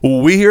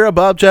We here at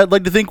Bobchat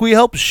like to think we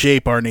help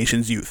shape our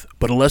nation's youth,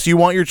 but unless you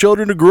want your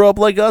children to grow up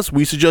like us,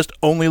 we suggest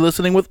only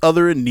listening with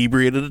other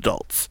inebriated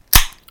adults.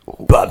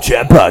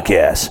 Bobchat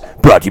Podcast,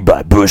 brought to you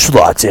by Bush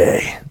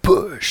Latte.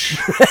 Bush.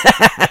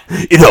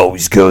 It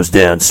always goes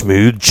down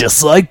smooth,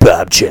 just like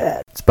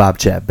Bobchat. It's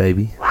Bobchat,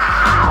 baby.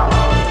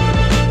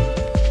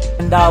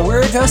 And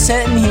we're just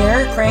sitting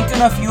here,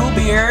 cranking a few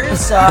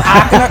beers,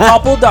 hacking a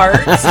couple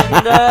darts,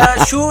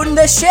 and shooting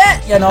the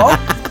shit, you know?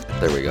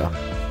 There we go.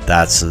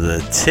 That's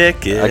the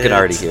ticket. I can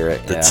already hear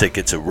it. The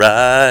ticket to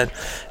ride.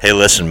 Hey,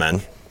 listen,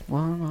 man.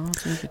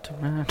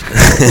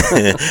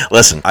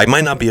 Listen, I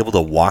might not be able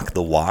to walk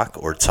the walk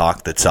or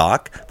talk the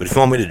talk, but if you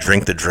want me to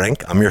drink the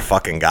drink, I'm your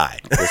fucking guy.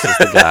 This is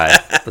the guy.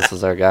 This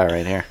is our guy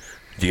right here.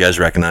 Do you guys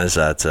recognize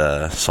that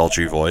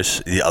sultry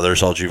voice, the other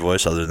sultry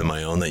voice other than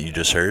my own that you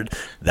just heard?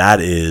 That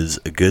is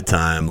a good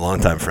time,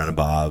 longtime friend of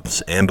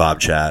Bob's and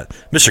Bobchat.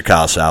 Mr.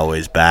 Kyle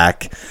Salway's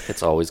back.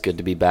 It's always good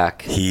to be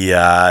back. He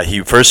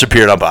first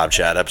appeared on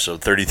Bobchat,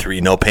 episode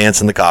 33, No Pants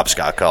and the Cops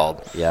Got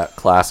Called. Yeah,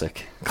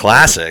 classic.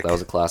 Classic. That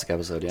was a classic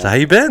episode, yeah. So how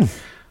you been?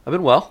 I've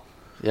been well.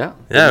 Yeah.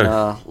 Yeah. Been,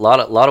 a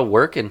lot of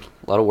working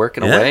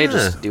away,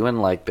 just doing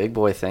like big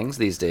boy things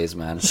these days,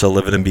 man. Still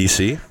living in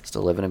BC?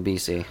 Still living in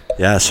BC.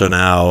 Yeah, so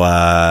now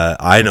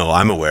I know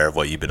I'm aware of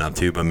what you've been up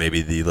to, but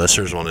maybe the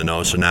listeners want to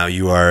know. So now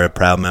you are a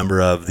proud member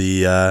of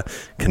the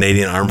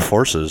Canadian Armed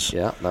Forces.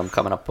 Yeah, I'm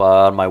coming up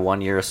on my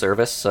 1 year of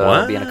service.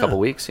 It'll be in a couple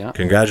weeks, yeah.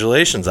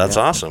 Congratulations, that's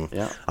awesome.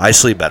 Yeah. I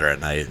sleep better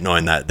at night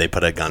knowing that they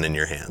put a gun in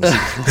your hands.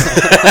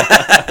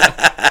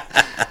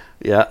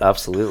 Yeah,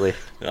 absolutely.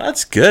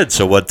 That's good.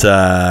 So what?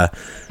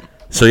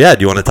 So yeah,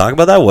 do you want to talk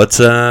about that?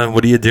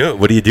 What do you do?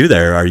 What do you do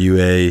there?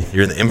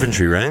 You're in the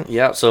infantry, right?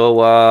 Yeah.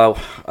 So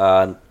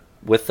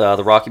with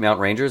the Rocky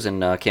Mountain Rangers in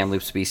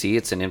Kamloops, BC,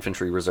 it's an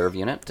infantry reserve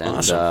unit, and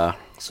awesome.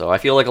 So I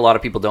feel like a lot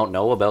of people don't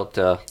know about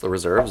the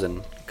reserves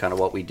and kind of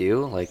what we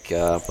do.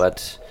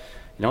 But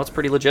you know, it's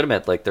pretty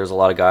legitimate. Like, there's a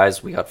lot of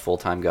guys. We got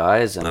full-time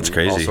guys and that's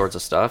crazy. All sorts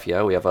of stuff.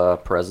 Yeah, we have a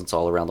presence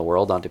all around the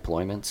world on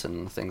deployments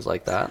and things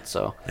like that.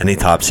 So, any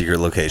top secret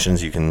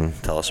locations you can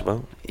tell us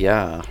about?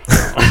 Yeah.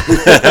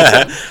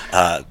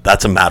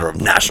 That's a matter of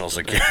national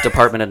security.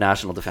 Department of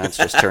National Defense.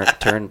 Just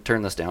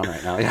turn this down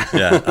right now. Yeah.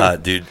 Yeah,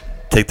 dude,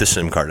 take the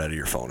SIM card out of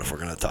your phone if we're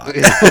gonna talk.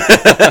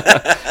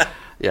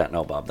 Yeah,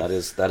 no, Bob, that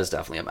is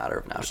definitely a matter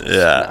of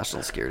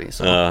national security.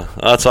 So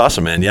that's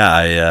awesome, man.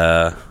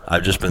 Yeah,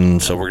 I've just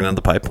been working on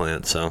the pipe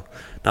plant, so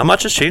not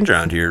much has changed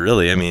around here,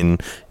 really. I mean,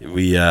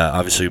 we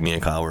obviously, me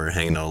and Kyle were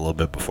hanging out a little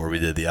bit before we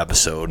did the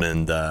episode,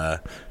 and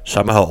just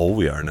talking about how old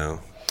we are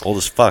now. Old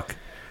as fuck.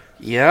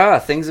 Yeah,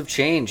 things have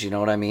changed, you know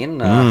what I mean?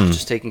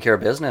 Just taking care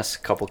of business. A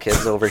couple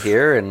kids over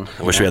here, and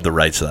I wish we had the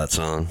rights to that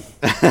song.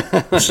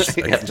 It's just,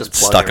 just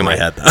stuck in my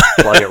head now.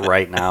 Plug it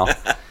right now.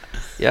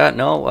 Yeah,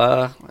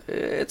 no,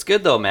 it's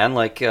good though, man.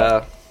 Like, you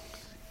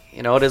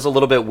know, it is a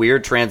little bit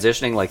weird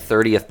transitioning. Like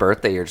 30th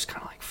birthday, you're just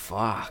kind of like,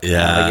 fuck.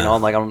 Yeah. You know,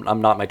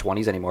 I'm not in my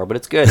 20s anymore, but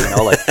it's good. You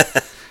know, like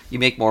you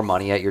make more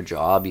money at your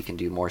job, you can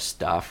do more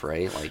stuff,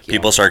 right? Like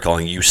people start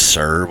calling you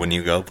sir when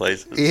you go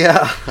places.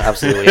 Yeah,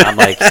 absolutely. I'm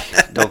like,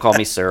 don't call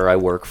me sir. I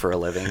work for a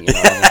living. You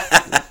know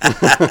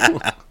what I mean?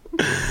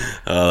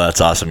 Oh, that's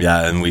awesome.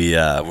 Yeah, and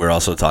we're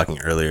also talking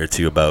earlier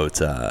too about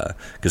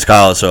because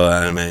Kyle. So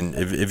I mean,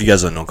 if you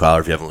guys don't know Kyle,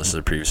 or if you haven't listened to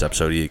the previous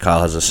episode,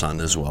 Kyle has a son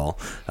as well,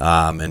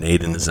 and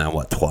Aiden is now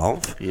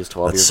 12. He is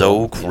 12. That's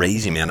so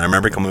crazy, man. I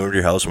remember coming over to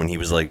your house when he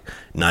was like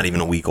not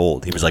even a week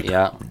old. He was like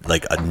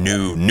a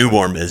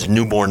newborn, as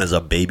newborn as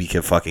a baby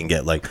could fucking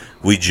get. Like,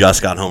 we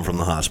just got home from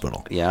the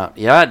hospital. Yeah.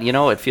 You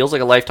know, it feels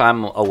like a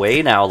lifetime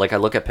away now. Like, I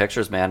look at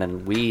pictures, man,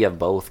 and we have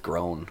both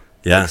grown.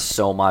 Yeah, like,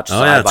 so much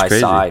side by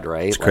side,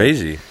 right? It's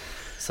crazy.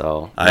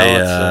 So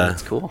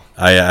it's cool.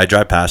 I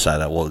drive past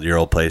that at your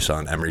old place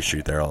on Emery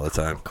Street there all the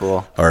time.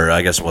 Cool. Or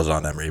I guess it was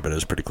on Emery, but it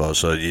was pretty close.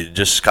 So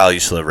Kyle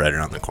used to live right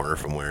around the corner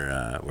from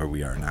where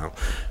we are now.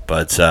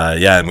 But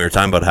yeah, and we were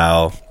talking about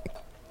how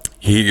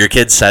your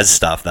kid says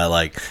stuff that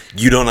like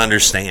you don't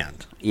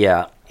understand.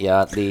 Yeah.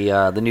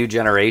 The new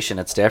generation,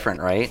 it's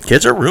different, right?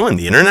 Kids are ruined.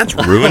 The internet's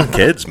ruined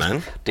kids,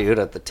 man. Dude,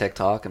 at the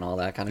TikTok and all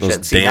that kind of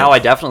shit. See, now I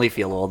definitely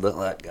feel old.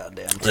 That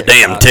goddamn TikTok. The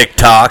damn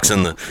TikToks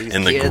and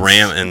the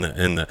gram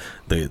and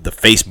the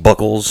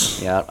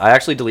Facebookles. Yeah, I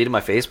actually deleted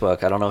my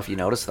Facebook. I don't know if you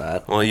noticed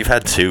that. Well, you've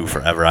had two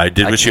forever. I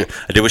did wish you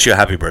a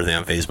happy birthday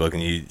on Facebook,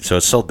 and so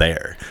it's still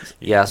there.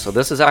 Yeah, so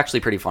this is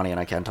actually pretty funny,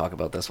 and I can talk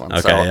about this one.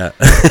 Okay, so, yeah.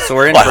 So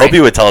we're in. Well, I hope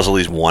you would tell us at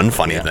least one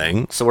funny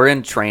thing. So we're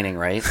in training,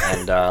 right?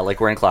 And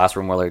like we're in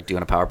classroom, we're like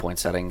doing a PowerPoint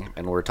setting,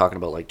 and we're talking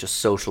about like just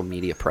social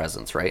media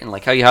presence, right? And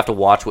like how you have to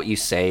watch what you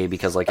say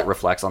because like it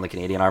reflects on the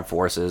Canadian Armed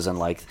Forces, and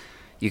like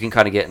you can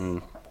kind of get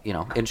in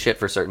shit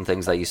for certain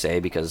things that you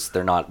say because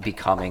they're not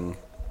becoming.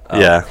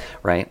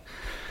 Right.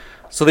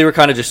 So they were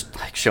kind of just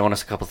like showing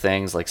us a couple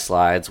things, like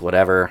slides,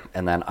 whatever.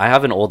 And then I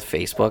have an old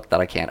Facebook that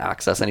I can't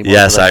access anymore.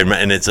 Yes,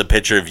 and it's a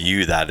picture of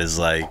you that is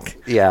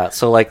like... Yeah,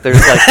 so like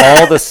there's like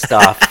all the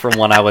stuff from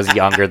when I was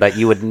younger that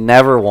you would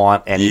never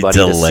want anybody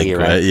to see,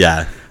 right?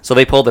 Yeah. So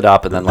they pulled it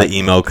up, and then the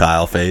emo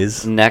Kyle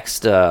phase.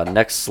 Next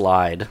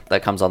slide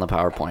that comes on the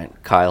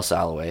PowerPoint, Kyle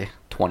Salway,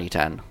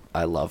 2010.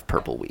 I love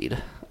purple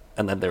weed.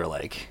 And then they were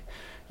like,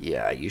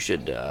 yeah, you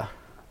should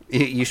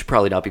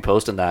probably not be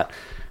posting that.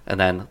 And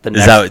then the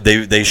next, Is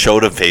that they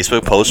showed a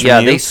Facebook post? yeah,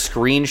 from you? they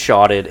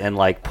screenshotted and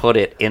like put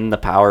it in the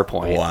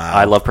PowerPoint. Wow.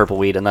 I love purple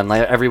weed, and then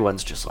like,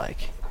 everyone's just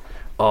like,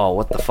 oh,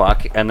 what the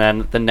fuck? And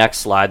then the next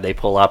slide they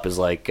pull up is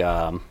like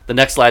Kyle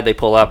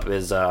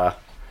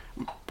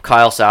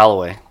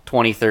Salloway,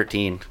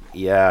 2013.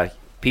 Yeah,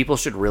 people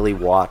should really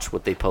watch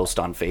what they post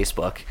on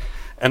Facebook.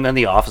 And then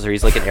the officer,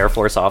 he's like an Air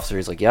Force officer.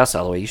 He's like, yeah,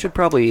 Salloway, you should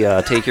probably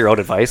take your own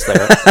advice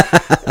there.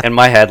 And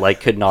my head like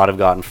could not have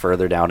gotten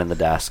further down in the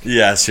desk.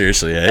 Yeah,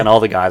 seriously, eh? And all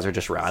the guys are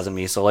just razzing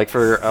me. So like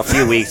for a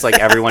few weeks, like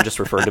everyone just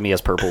referred to me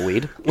as Purple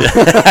Weed.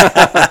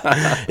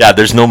 Yeah,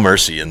 there's no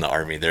mercy in the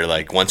Army. They're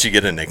like, once you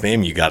get a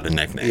nickname, you got a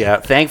nickname. Yeah,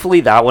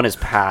 thankfully that one is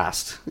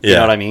passed. You Yeah.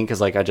 know what I mean?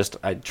 Because like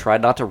I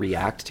tried not to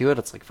react to it.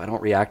 It's like if I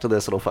don't react to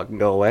this, it'll fucking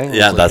go away.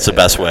 Yeah, It's that's like, the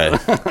best way.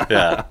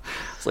 Yeah.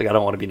 It's like I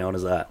don't want to be known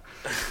as that.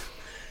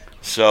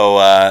 So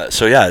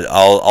yeah.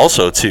 I'll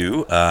also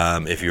too.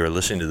 If you are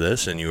listening to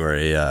this and you are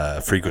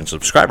a frequent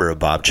subscriber of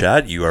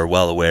Bobchat, you are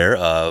well aware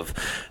of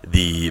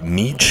the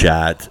Mead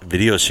Chat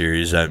video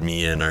series that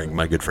me and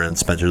my good friend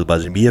Spencer the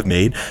Buzz and me have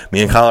made.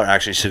 Me and Kyle are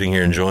actually sitting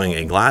here enjoying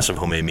a glass of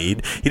homemade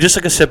mead. He just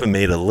took a sip and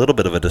made a little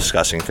bit of a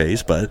disgusting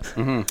face, but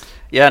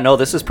Yeah, no,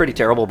 this is pretty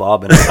terrible,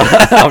 Bob. And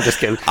I'm just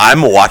kidding.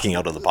 I'm walking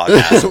out of the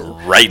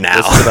podcast right now.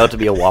 This is about to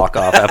be a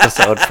walk-off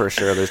episode for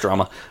sure. There's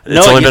drama.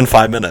 It's only been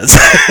 5 minutes.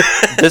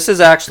 This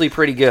is actually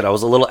pretty good. I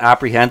was a little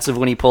apprehensive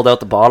when he pulled out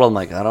the bottle. I'm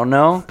like, I don't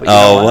know. But you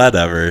know Oh, what?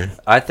 whatever.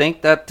 I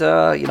think that,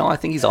 I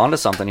think he's onto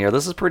something here.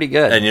 This is pretty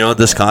good. And you know what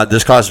this costs?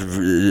 This costs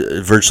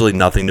virtually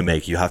nothing to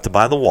make. You have to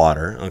buy the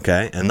water,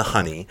 okay, and the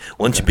honey.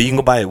 But you can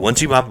go buy it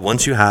once you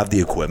have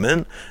the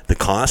equipment. The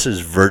cost is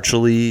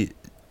virtually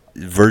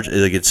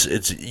like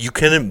it's you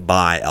couldn't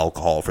buy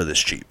alcohol for this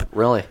cheap.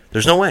 Really?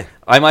 There's no way.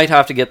 I might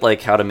have to get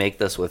like how to make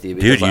this with you.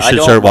 Because Dude, you I should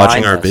don't start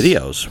watching mind our this.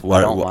 videos.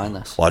 I don't mind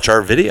this. Watch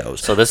our videos.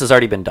 So this has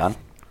already been done.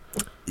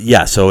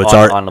 Yeah, so it's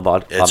on the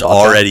bod. it's on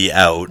already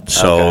out.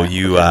 So Okay,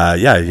 you So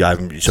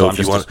I'm if you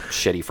just want. a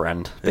shitty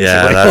friend.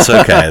 Yeah,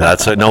 basically.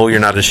 that's okay. No, you're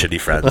not a shitty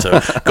friend.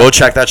 So go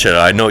check that shit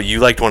out. I know you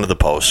liked one of the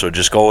posts, so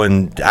just go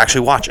and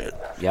actually watch it.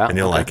 Yeah, and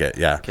you'll okay. like it.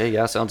 Yeah. Okay,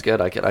 yeah, sounds good.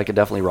 I could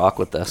definitely rock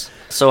with this.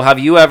 So have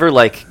you ever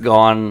like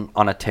gone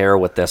on a tear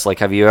with this? Like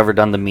have you ever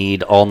done the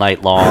mead all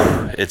night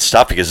long? It's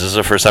tough because this is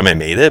the first time I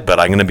made it, but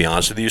I'm gonna be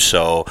honest with you.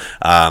 So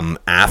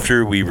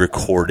after we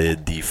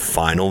recorded the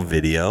final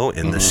video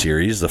in the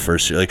series, the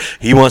first like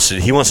he wants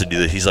to do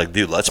this. He's like,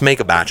 dude, let's make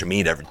a batch of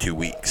mead every 2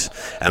 weeks.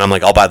 And I'm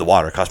like, I'll buy the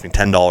water. It cost me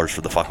 $10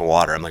 for the fucking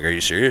water. I'm like, are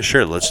you serious?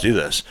 Sure, let's do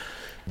this.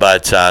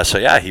 But so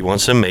yeah, he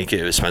wants to make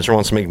it. Spencer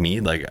wants to make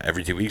mead like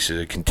every 2 weeks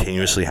to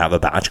continuously have a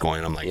batch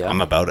going. I'm like, Yeah.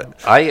 I'm about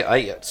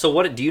it. So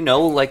what do you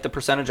know like the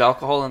percentage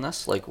alcohol in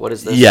this? Like what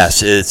is this?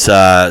 Yes, it's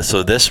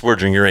so this we're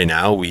drinking right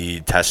now. We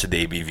tested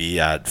the ABV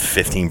at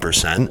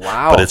 15%.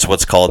 Wow. But it's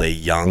what's called a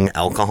young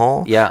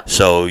alcohol. Yeah.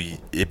 So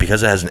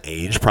because it hasn't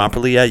aged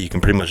properly yet, you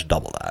can pretty much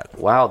double that.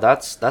 Wow,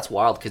 that's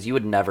wild because you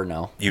would never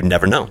know. You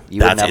never know.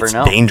 Never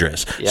know. It's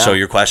dangerous. Yeah. So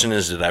your question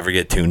is, did I ever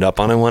get tuned up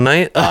on it one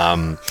night?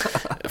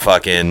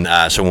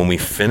 So when we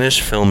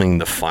finished filming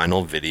the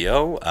final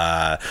video,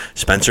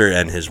 Spencer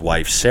and his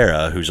wife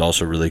Sarah, who's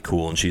also really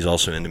cool, and she's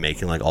also into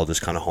making like all this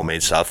kind of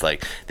homemade stuff.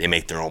 Like they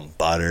make their own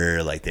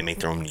butter, like they make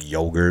their own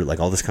yogurt, like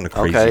all this kind of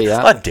crazy, Okay,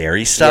 yeah. a lot of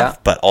dairy stuff,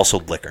 Yeah. but also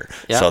liquor.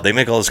 Yeah. So they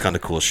make all this kind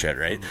of cool shit,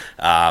 right?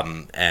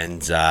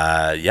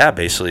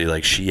 Basically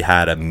like she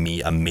had a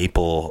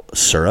maple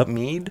syrup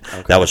mead.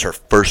 Okay. That was her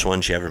first one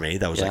she ever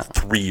made. That was Yeah. like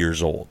 3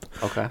 years old.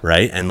 Okay.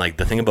 Right? And like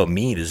the thing about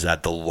mead is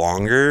that the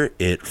longer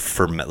it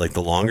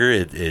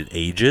it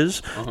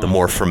ages, the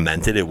more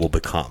fermented it will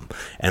become.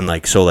 And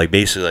like so like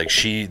basically like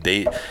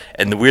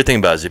and the weird thing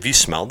about it is if you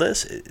smell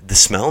this, the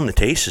smell and the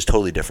taste is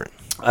totally different.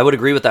 I would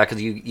agree with that because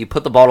you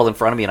put the bottle in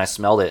front of me and I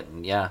smelled it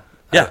and yeah.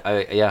 Yeah.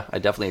 I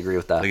definitely agree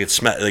with that.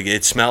 Like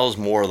it smells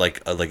more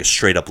like a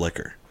straight up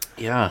liquor.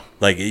 Yeah.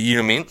 Like you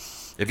know what I mean?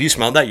 If you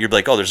smelled that, you'd be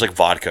like, "Oh, there's like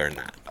vodka in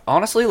that."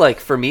 Honestly, like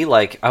for me,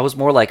 like I was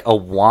more like a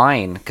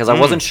wine because I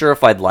wasn't sure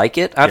if I'd like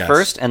it at Yes.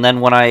 first, and then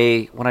when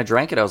I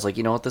drank it, I was like,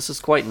 you know what, this is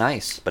quite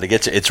nice. But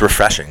it's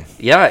refreshing.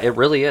 Yeah, it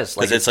really is.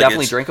 Like it's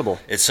definitely drinkable.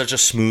 It's such a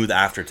smooth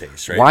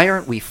aftertaste, right? Why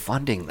aren't we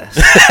funding this?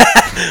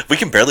 We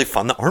can barely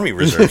fund the Army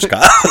Reserve,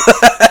 Scott.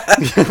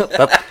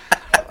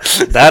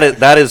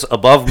 that is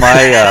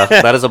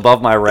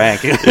above my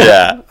rank.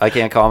 Yeah. I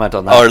can't comment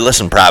on that. Or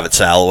listen, Private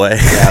Salloway.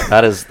 Yeah,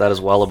 that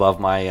is well above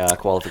my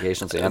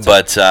qualifications to answer.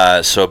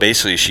 But so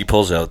basically, she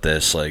pulls out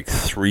this like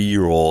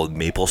 3-year-old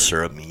maple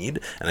syrup mead,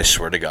 and I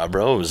swear to God,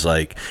 bro, it was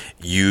like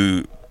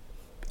you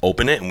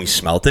open it and we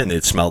smelt it, and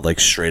it smelled like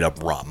straight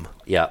up rum.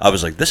 Yeah. I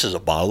was like, this is a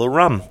bottle of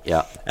rum.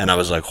 Yeah. And I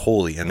was like,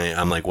 holy. And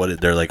I'm like,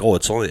 what? They're like, oh,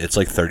 it's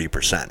like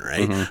 30%,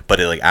 right? But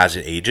it like as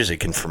it ages, it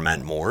can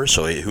ferment more.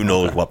 So who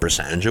knows what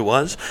percentage it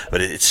was?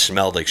 But it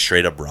smelled like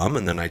straight up rum.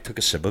 And then I took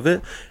a sip of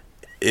it.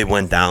 It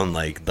went down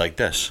like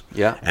this.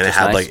 Yeah, And it just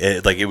had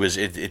nice.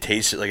 it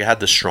tasted like it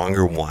had the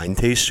stronger wine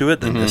taste to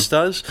it than this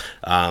does.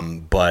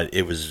 But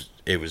it was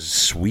it was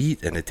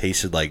sweet, and it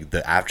tasted like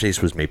the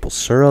aftertaste was maple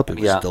syrup. It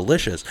was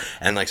delicious.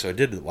 And like, so I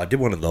did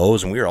one of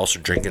those, and we were also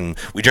drinking.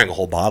 We drank a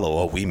whole bottle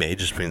of what we made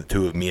just between the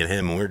two of me and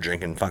him, and we were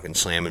drinking fucking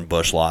slamming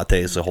Bush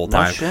lattes the whole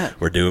time. Shit.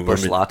 We're doing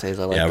Bush lattes.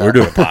 I like that. Yeah, we're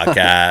doing a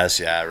podcast.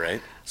 Yeah,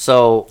 right.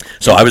 So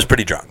I was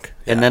pretty drunk.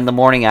 And then the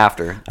morning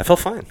after, I felt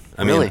fine.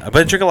 I mean, but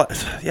I drink a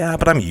lot. Yeah,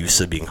 but I'm used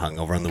to being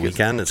hungover on the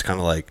weekend. It's kind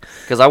of like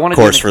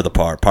course for the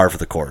par for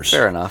the course.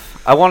 Fair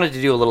enough. I wanted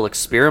to do a little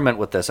experiment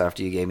with this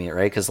after you gave me it,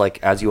 right? Because like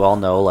as you all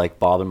know, like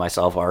Bob and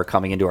myself are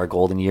coming into our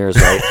golden years,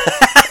 right?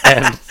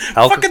 And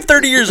fucking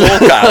 30 years old,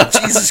 Kyle.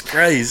 Jesus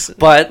Christ.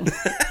 But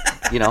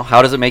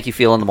how does it make you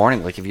feel in the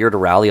morning? Like if you were to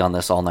rally on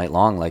this all night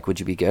long, like would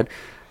you be good?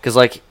 Because,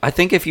 like, I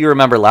think if you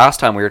remember last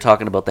time we were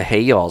talking about the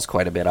hay yalls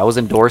quite a bit. I was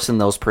endorsing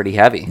those pretty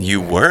heavy.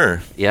 You were.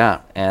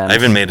 Yeah. And I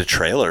even made a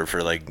trailer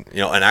for, like,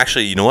 and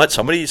actually, you know what?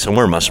 Somebody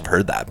somewhere must have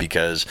heard that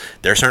because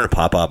they're starting to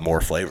pop up more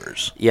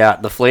flavors. Yeah,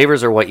 the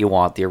flavors are what you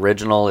want. The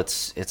original,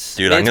 it's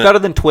better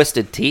than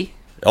Twisted Tea.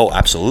 Oh,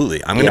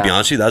 absolutely. I'm going to be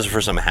honest with you. That was the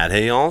first time I had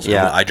hay yalls.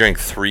 Yeah. I drank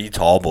 3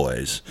 tall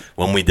boys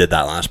when we did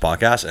that last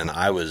podcast, and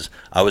I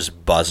was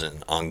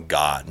buzzing on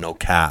God. No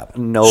cap.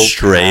 No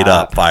Straight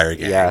cap. up fire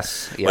gang.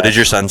 Yes. What did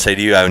your son say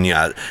to you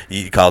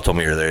when Kyle told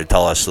me earlier?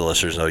 Tell us, the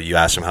listeners, though, you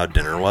asked him how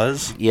dinner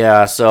was?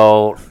 Yeah,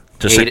 so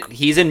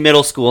he's in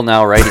middle school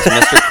now, right? He's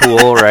Mr.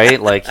 Cool,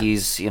 right? Like,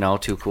 he's,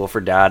 too cool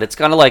for dad. It's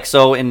kind of like,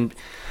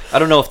 I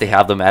don't know if they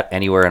have them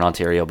anywhere in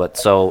Ontario, but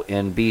so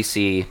in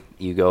BC,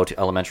 you go to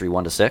elementary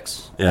 1 to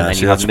 6, and then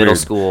you have middle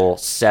school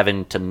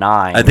 7 to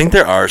 9. I think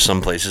there are some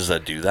places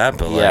that do that,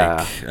 but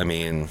I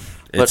mean,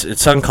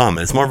 it's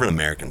uncommon. It's more of an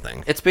American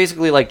thing. It's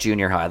basically like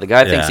junior high. The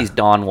guy thinks he's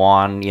Don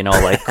Juan,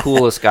 like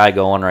coolest guy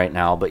going right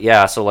now. But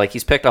yeah, so like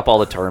he's picked up all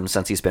the terms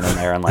since he's been in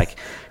there, and like,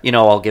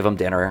 I'll give him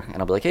dinner, and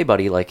I'll be like, hey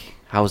buddy, like,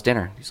 how was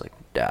dinner? He's like,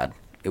 Dad,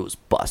 it was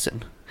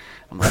bussin'.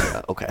 I'm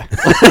like, okay.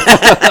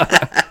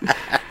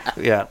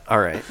 Yeah, all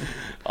right.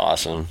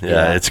 Awesome.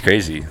 Yeah, it's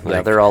crazy.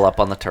 Yeah, they're all up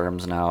on the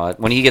terms now.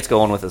 When he gets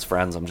going with his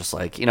friends, I'm just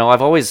like,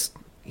 I've always,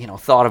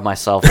 thought of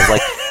myself as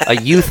like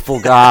a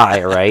youthful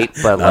guy, right?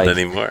 But not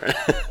anymore.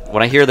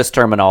 When I hear this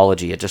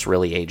terminology, it just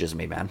really ages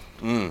me, man.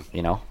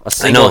 A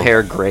single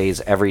hair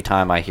grays every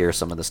time I hear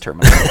some of this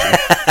terminology.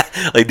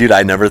 Like, dude,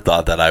 I never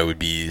thought that I would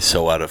be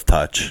so out of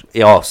touch.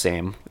 Yeah,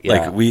 same.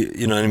 Yeah. Like,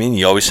 you know what I mean?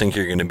 You always think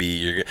you're going to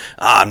be,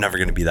 I'm never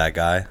going to be that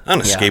guy. I'm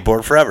going to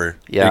skateboard forever.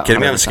 Yeah. Are you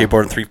kidding me? I haven't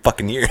skateboarded in 3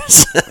 fucking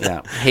years.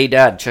 Yeah. Hey,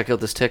 Dad, check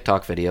out this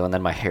TikTok video, and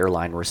then my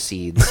hairline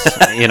recedes.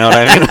 You know what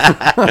I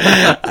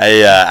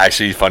mean?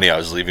 Actually, funny, I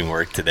was leaving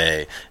work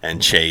today,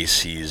 and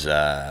Chase, he's,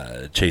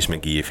 Chase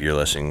McGee, if you're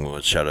listening,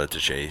 well, shout out to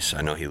Chase.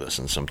 I know he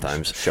listens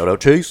sometimes. Shout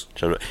out, Chase.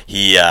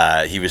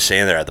 He was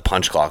saying there at the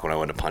punch clock when I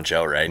went to punch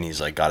out, right? And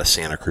he's like, got a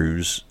Santa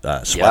Cruz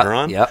sweater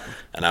on. Yep.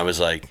 And I was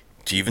like,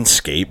 do you even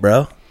skate,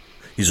 bro?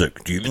 He's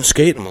like, do you even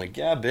skate? I'm like,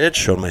 yeah, bitch.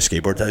 Showed him my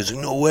skateboard tie. He's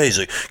like, no way. He's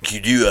like,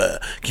 can you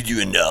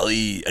do a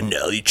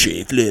nollie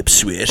tray flip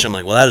switch? I'm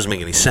like, well, that doesn't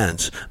make any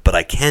sense, but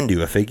I can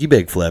do a fakey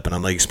big flip. And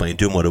I'm like explaining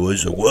to him what it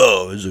was. He's like,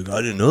 whoa. He's like,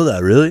 I didn't know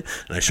that, really.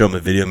 And I showed him a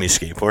video of me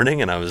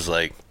skateboarding, and I was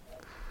like,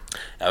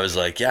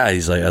 yeah.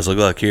 He's like, I was like,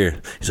 look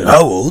here. He's like,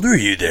 how old are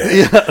you there?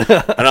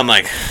 Yeah. And I'm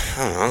like,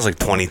 I don't know, I was like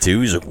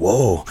 22. He's like,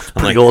 whoa.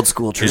 I'm like, old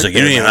school trick. He's like,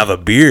 you don't even have a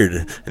beard.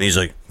 And he's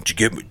like,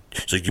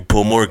 he's like, you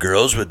pull more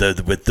girls with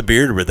the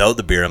beard or without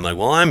the beard? I'm like,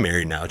 well, I'm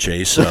married now,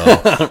 Chase,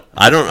 so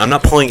I'm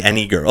not pulling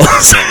any girls.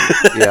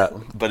 Yeah.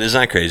 But isn't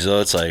that crazy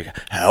though? It's like,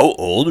 how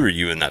old were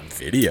you in that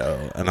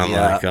video? And I'm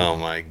like, oh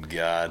my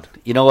God.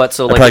 You know what?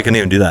 So I probably couldn't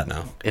even do that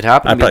now. It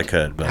happened. I probably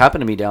could. But. It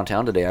happened to me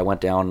downtown today. I went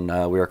down.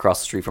 We were across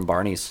the street from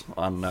Barney's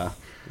on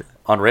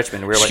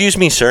Richmond. We were Excuse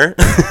me, sir.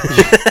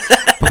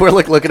 We're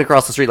like looking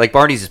across the street. Like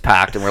Barney's is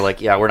packed, and we're like,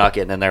 yeah, we're not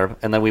getting in there.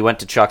 And then we went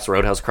to Chuck's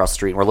Roadhouse across the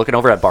street, and we're looking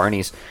over at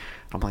Barney's.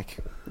 I'm like,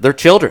 they're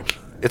children.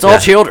 It's all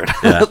children.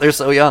 Yeah. They're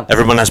so young.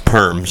 Everyone has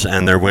perms,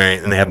 and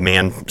they have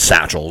man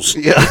satchels.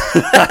 Yeah.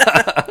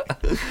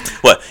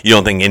 What, you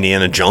don't think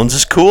Indiana Jones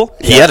is cool?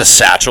 He had a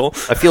satchel.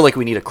 I feel like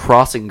we need a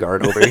crossing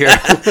guard over here.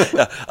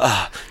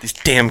 These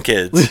damn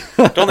kids.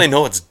 Don't they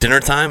know it's dinner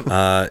time?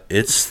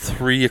 It's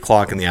 3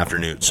 o'clock in the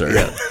afternoon,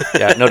 sir.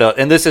 Yeah, no doubt.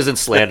 And this isn't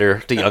slander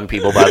to young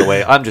people, by the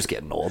way. I'm just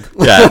getting old.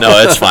 Yeah,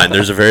 no, it's fine.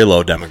 There's a very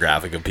low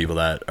demographic of people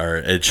that are,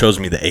 it shows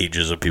me the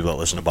ages of people that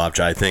listen to Bobchat.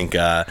 I think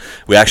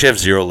we actually have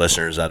 0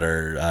 listeners that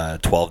are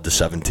 12 to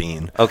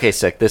 17. Okay,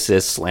 sick. This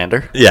is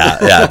slander.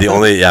 Yeah.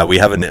 We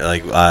have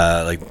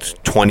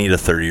like 20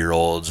 to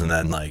 30-year-olds, and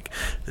then like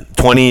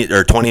 20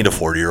 to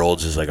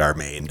 40-year-olds is like our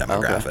main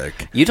demographic.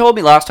 Okay. You told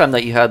me last time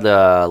that you had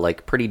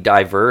like pretty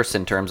diverse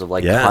in terms of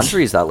like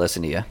countries that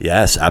listen to you.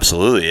 Yes,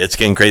 absolutely. It's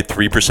getting great.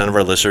 3% of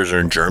our listeners are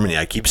in Germany.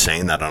 I keep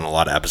saying that on a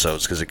lot of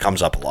episodes because it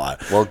comes up a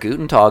lot. Well,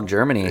 Guten Tag,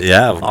 Germany.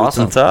 Yeah,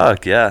 awesome. Guten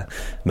Tag. Yeah,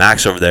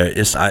 Max over there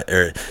is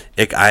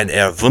ich ein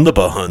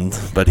wunderbar Hund,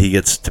 but he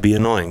gets to be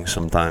annoying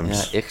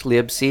sometimes. Yeah, ich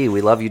liebe Sie.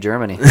 We love you,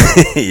 Germany.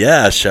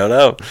 Yeah, shout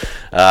out.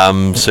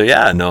 So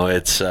yeah, no,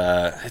 it's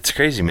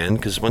crazy, man.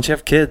 Because once you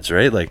have kids,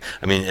 right? Like,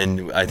 I mean,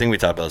 and I think we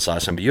talked about this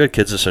last time, but you had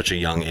kids at such a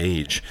young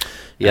age.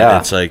 Yeah,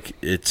 and it's like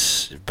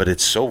but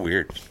it's so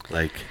weird.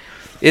 Like,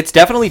 It's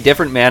definitely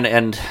different, man.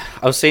 And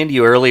I was saying to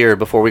you earlier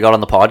before we got on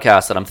the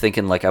podcast that I'm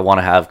thinking like I want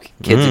to have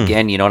kids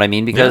again. You know what I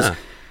mean? Because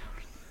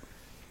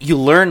you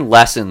learn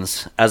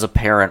lessons as a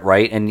parent,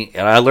 right? And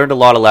I learned a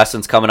lot of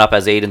lessons coming up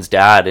as Aiden's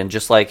dad, and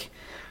just like.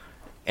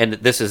 And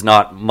this is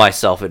not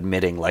myself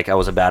admitting like I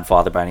was a bad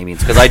father by any means,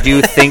 because I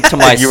do think to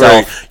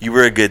myself, you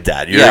were a good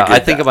dad. I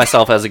think of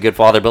myself as a good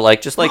father, but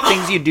like just like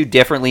things you do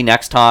differently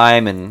next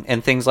time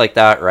and things like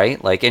that,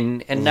 right? Like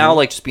and now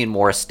like just being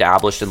more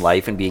established in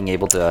life and being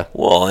able to.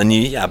 Well,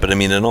 but I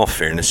mean, in all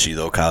fairness to you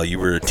though, Kyle, you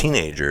were a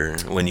teenager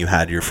when you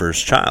had your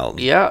first child.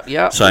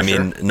 Yeah. So I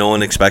mean, no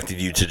one expected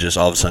you to just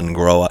all of a sudden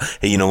grow up.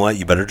 Hey, you know what?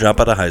 You better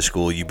drop out of high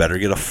school. You better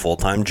get a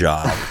full-time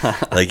job.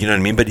 Like, you know what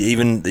I mean? But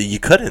even you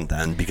couldn't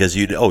then, because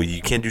you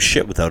can't do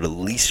shit without at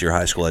least your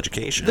high school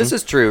education. This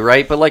is true,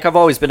 right? But like I've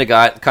always been a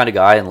kind of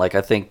guy, and like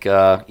I think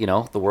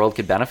the world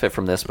could benefit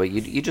from this, but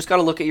you just got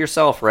to look at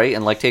yourself, right?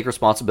 And like take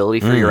responsibility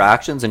for your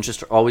actions, and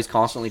just always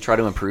constantly try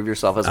to improve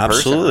yourself as a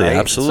person. Right?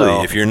 Absolutely.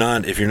 So, if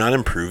you're not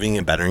improving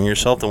and bettering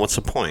yourself, then what's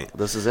the point?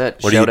 This is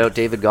it. Shout out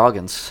David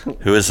Goggins.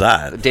 Who is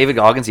that? David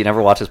Goggins. You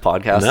never watch his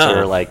podcasts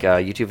or like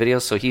YouTube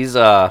videos, so he's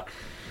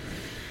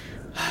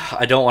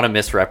I don't want to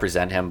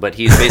misrepresent him, but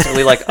he's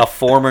basically like a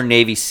former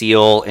Navy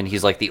SEAL, and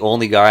he's like the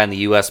only guy in the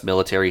U.S.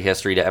 military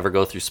history to ever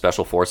go through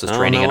special forces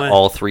training in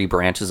all three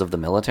branches of the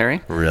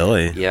military.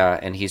 Really? Yeah,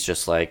 and he's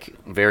just like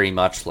very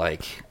much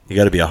like... You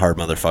got to be a hard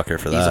motherfucker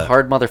for that. He's a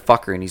hard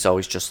motherfucker, and he's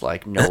always just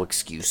like, no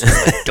excuses.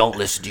 Like, don't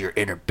listen to your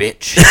inner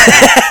bitch.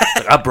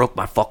 Like, I broke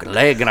my fucking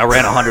leg, and I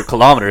ran 100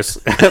 kilometers.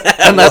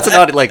 And that's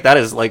not like, that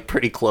is like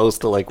pretty close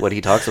to like what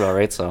he talks about,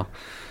 right? So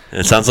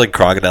it sounds like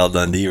Crocodile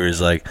Dundee, where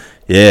he's like,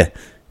 yeah...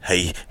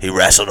 He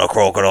wrestled a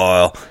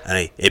crocodile,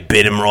 and it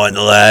bit him right in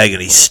the leg,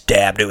 and he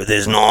stabbed it with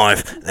his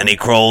knife, and he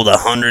crawled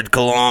 100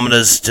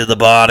 kilometers to the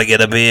bar to get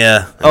a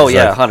beer. Oh,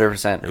 yeah,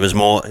 100%. It was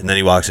more, and then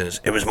he walks in,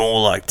 it was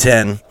more like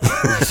 10.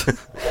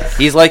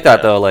 He's like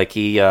that, though. Like,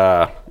 he's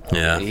a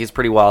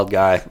pretty wild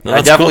guy. No,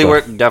 I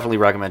definitely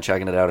recommend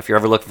checking it out. If you're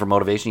ever looking for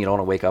motivation, you don't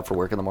want to wake up for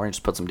work in the morning,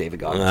 just put some David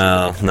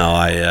Goggins. No,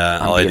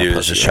 all I do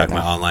is just check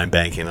my online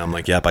banking. I'm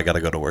like, yep, I got to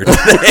go to work.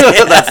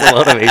 That's the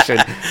motivation.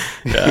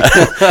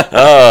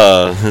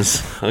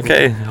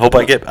 Okay.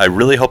 I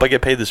really hope I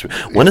get paid this week.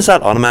 When does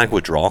that automatic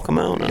withdrawal come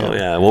out? Oh,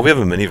 yeah. Well, we have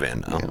a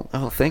minivan now.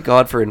 Oh, thank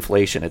God for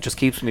inflation. It just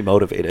keeps me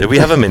motivated. Did we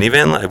have a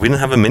minivan? We didn't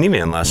have a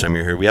minivan last time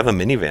you were here. We have a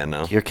minivan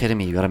now. You're kidding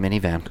me. You got a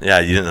minivan. Yeah,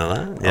 you didn't know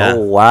that? Yeah.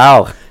 Oh,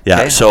 wow.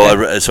 Yeah, okay.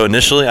 So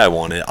initially I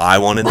wanted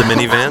the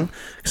minivan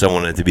because I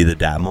wanted it to be the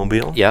dad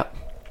mobile. Yeah.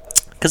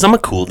 Because I'm a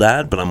cool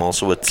dad, but I'm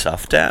also a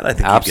tough dad. I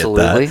think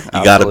absolutely. You get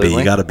that.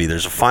 You gotta be.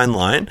 There's a fine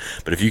line,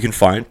 but if you can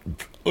find,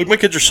 like, my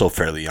kids are still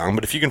fairly young,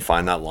 but if you can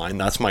find that line,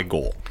 that's my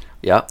goal.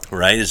 Yeah.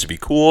 Right? Is to be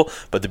cool,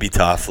 but to be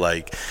tough.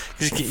 Like,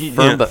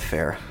 firm but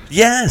fair.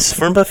 Yes,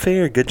 firm but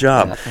fair. Good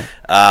job.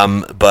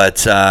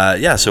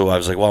 Yeah. So I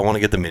was like, well, I want to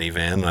get the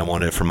minivan, and I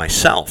want it for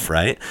myself,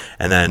 right?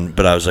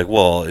 But I was like,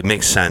 well, it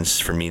makes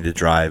sense for me to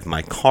drive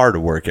my car to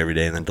work every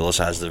day, and then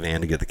Delissa has the van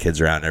to get the kids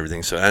around and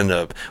everything. So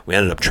we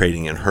ended up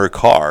trading in her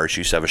car. She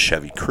used to have a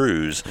Chevy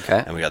Cruze,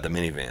 and we got the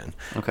minivan.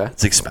 Okay.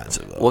 It's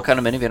expensive though. What kind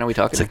of minivan are we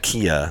talking? It's a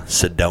Kia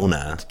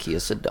Sedona.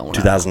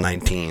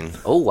 2019.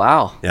 Oh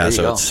wow. Yeah.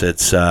 So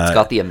it's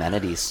got the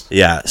amenities.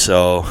 Yeah.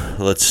 So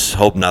let's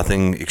hope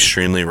nothing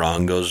extremely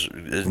wrong goes.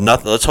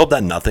 Let's hope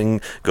that nothing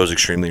goes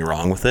extremely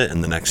wrong with it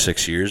in the next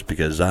 6 years,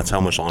 because that's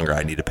how much longer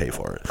I need to pay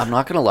for it. I'm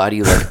not gonna lie to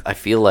you. Like, I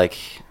feel like,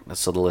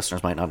 so the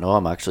listeners might not know,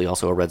 I'm actually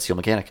also a Red Seal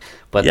mechanic.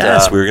 But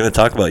yes, we were going to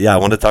talk about. Yeah, I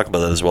wanted to talk about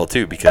that as well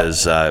too,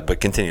 because. But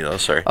continue though.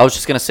 Sorry. I was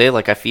just going to say,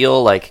 like, I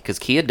feel like because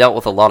Kia dealt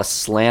with a lot of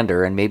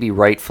slander, and maybe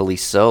rightfully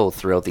so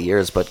throughout the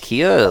years, but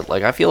Kia,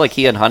 like, I feel like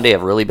Kia and Hyundai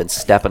have really been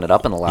stepping it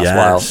up in the last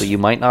while. So you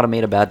might not have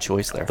made a bad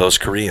choice there. Those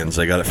Koreans,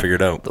 they got it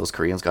figured out.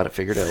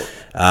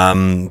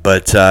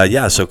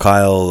 So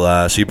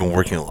Kyle, so you've been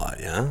working a lot,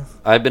 yeah?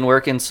 I've been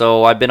working.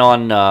 So I've been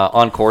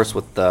on course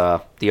with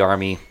the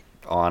Army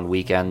on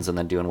weekends, and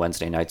then doing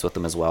Wednesday nights with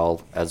them as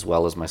well as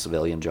my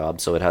civilian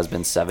job. So it has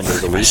been 7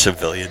 days a week. My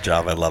civilian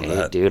job, I love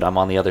that. Dude, I'm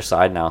on the other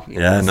side now.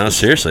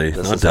 Seriously,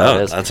 no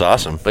doubt. That's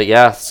awesome. But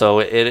yeah, so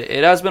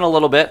it has been a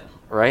little bit,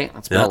 right?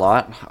 It's been a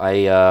lot.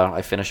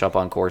 I finish up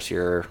on course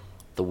here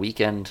the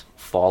weekend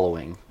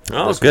following.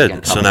 Oh,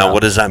 good. So now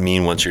what does that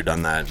mean once you're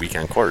done that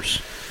weekend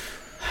course?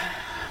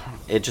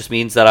 It just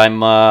means that I'm...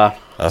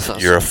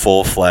 you're a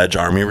full-fledged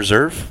Army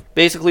Reserve?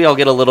 Basically, I'll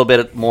get a little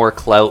bit more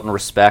clout and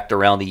respect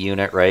around the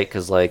unit, right?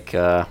 Because, like,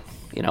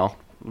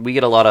 we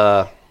get a lot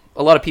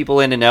of people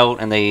in and out,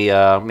 and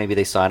they maybe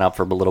they sign up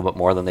for a little bit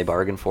more than they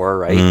bargained for,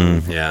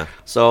 right? Yeah.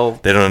 So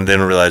they don't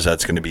realize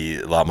that's going to be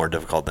a lot more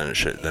difficult than it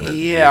should.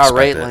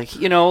 Right.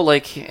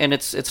 Like, and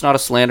it's not a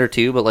slander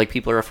too, but like,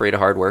 people are afraid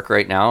of hard work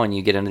right now, and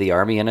you get into the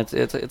Army, and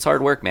it's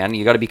hard work, man.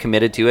 You got to be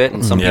committed to it,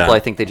 and some people, I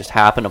think, they just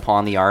happen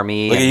upon the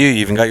Army. Look at you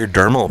even got your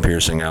dermal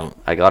piercing out.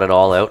 I got it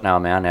all out now,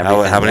 man.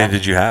 How many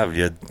did you have?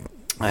 You had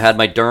I had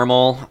my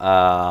dermal.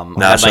 I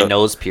had my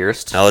nose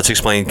pierced. Now let's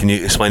explain. Can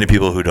you explain to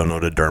people who don't know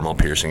what a dermal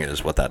piercing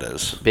is, what that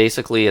is?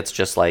 Basically, it's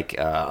just like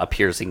a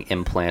piercing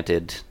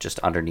implanted just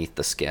underneath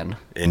the skin.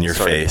 In your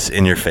face.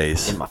 In your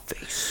face. In my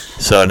face.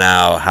 So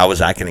now, how was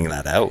that getting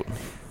that out?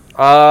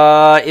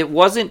 It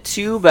wasn't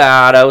too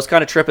bad. I was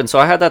kind of tripping. So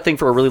I had that thing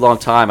for a really long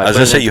time. I was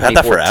going to say, you had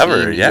that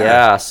forever. Yeah.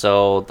 Yeah.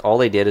 So all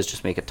they did is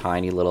just make a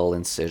tiny little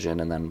incision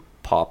and then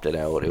popped it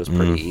out. It was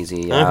pretty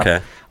easy. Okay.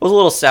 I was a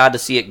little sad to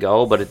see it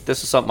go, but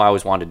this is something I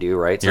always wanted to do,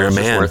 right? So You're it's a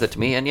just man. worth it to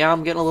me. And yeah,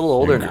 I'm getting a little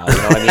older now. You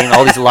know what I mean?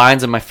 All these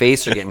lines in my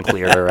face are getting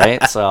clearer,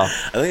 right? So I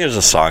think there's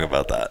a song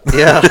about that.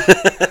 yeah,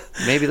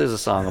 maybe there's a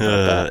song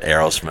about that.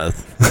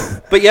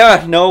 Aerosmith. But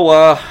yeah, no,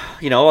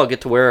 I'll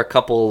get to wear a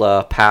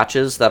couple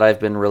patches that I've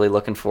been really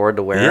looking forward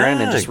to wearing,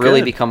 and just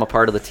really become a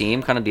part of the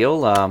team, kind of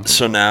deal.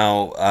 So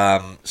now,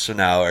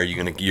 are you're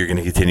gonna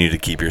continue to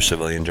keep your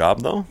civilian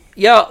job though?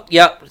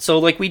 Yeah. So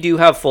like we do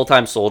have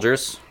full-time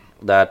soldiers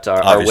that are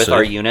with Obviously.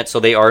 our unit,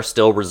 so they are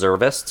still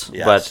reservists,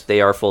 Yes. but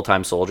they are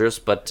full-time soldiers.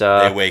 But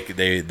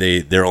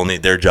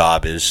Their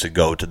job is to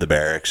go to the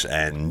barracks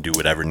and do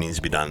whatever needs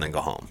to be done and then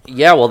go home.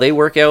 yeah, well, they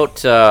work out.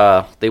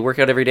 They work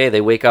out every day.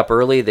 They wake up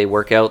early. They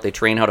work out. They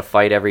train how to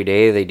fight every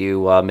day. They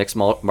do mixed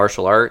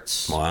martial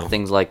arts, Wow.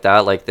 things like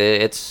that. Like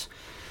it's.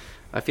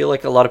 I feel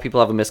like a lot of people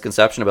have a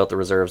misconception about the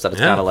reserves that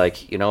it's kind of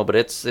like, but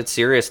it's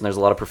serious, and there's a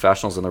lot of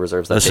professionals in the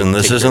reserves that Listen,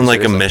 this take it isn't like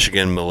a seriously.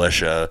 Michigan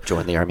militia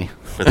Join the army.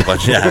 with a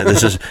bunch.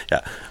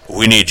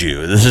 We need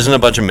you. This isn't a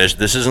bunch of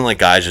This isn't like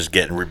guys just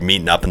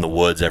meeting up in the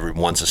woods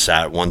one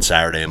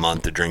Saturday a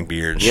month to drink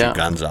beer and shoot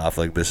guns off.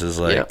 Like this is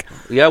like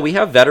yeah. We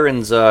have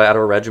veterans at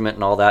our regiment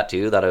and all that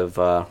too that have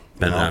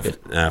been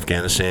in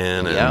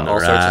Afghanistan and all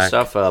Iraq. sorts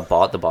of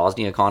stuff. The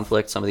Bosnia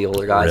conflict, some of the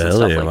older guys and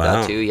Really? stuff like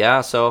Wow. that too.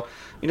 Yeah, so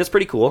it's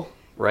pretty cool.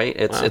 Right,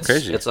 it's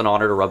crazy. It's an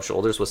honor to rub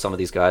shoulders with some of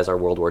these guys, our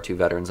World War II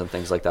veterans and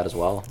things like that as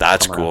well.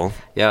 That's Come cool. around.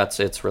 Yeah,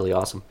 it's really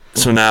awesome.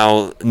 So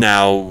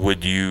now,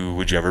 would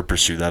you ever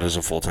pursue that as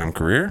a full-time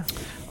career?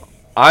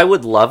 I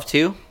would love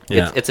to.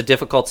 Yeah. It's a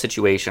difficult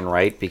situation,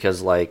 right?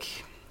 Because like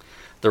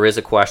there is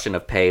a question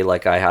of pay.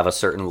 Like I have a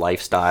certain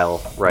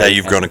lifestyle, right? That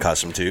you've grown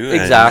accustomed to.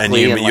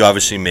 Exactly, And and you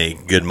obviously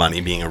make good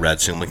money being a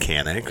Red Seal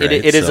mechanic, right?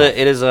 It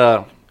is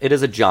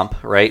a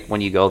jump, right?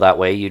 When you go that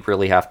way, you'd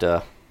really have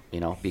to,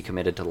 be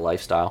committed to the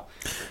lifestyle.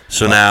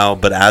 So now,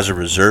 but as a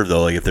reserve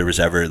though, like if there was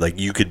ever, like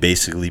you could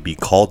basically be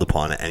called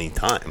upon at any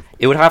time.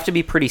 It would have to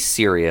be pretty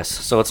serious.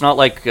 So it's not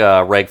like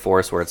Reg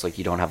Force where it's like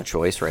you don't have a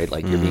choice, right?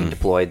 Like you're being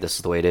deployed. This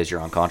is the way it is.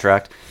 You're on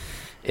contract.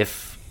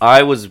 If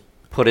I was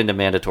put into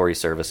mandatory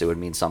service, it would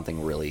mean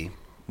something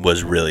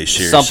Was really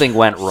serious. something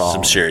went wrong.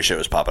 Some serious shit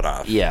was popping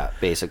off. Yeah,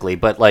 basically.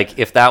 But like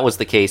if that was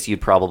the case,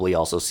 you'd probably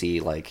also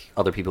see like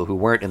other people who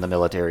weren't in the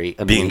military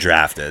Being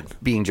drafted.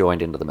 being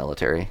joined into the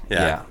military.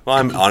 Yeah. Well,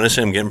 I'm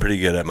getting pretty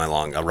good at my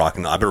long. I've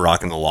been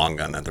rocking the long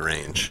gun at the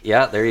range.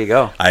 Yeah, there you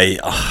go.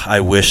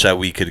 I wish that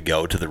we could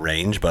go to the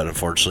range, but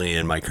unfortunately,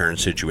 in my current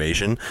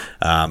situation,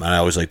 and I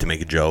always like to make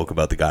a joke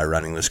about the guy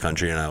running this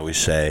country, and I always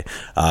say,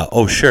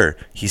 "Oh, sure,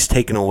 he's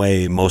taken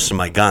away most of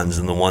my guns,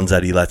 and the ones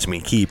that he lets me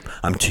keep,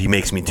 he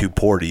makes me too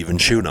poor to even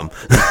shoot him."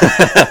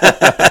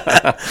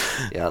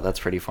 Yeah, that's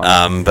pretty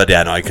funny. But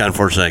yeah, no,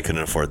 unfortunately I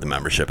couldn't afford the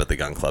membership at the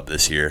gun club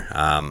this year.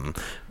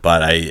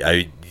 But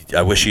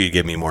I wish you could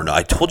give me more.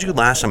 I told you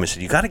last time. I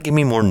said you got to give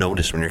me more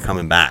notice when you're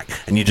coming back,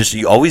 and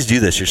you always do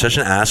this. You're such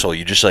an asshole.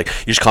 You just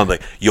call me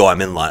like, "Yo,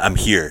 I'm in line. I'm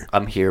here.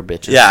 I'm here,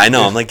 bitches." Yeah, I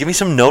know. I'm like, give me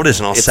some notice,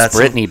 and I'll It's set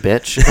Brittany,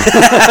 bitch.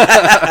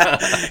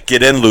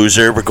 Get in,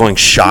 loser. We're going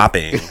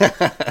shopping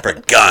for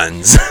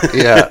guns.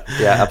 Yeah,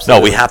 absolutely.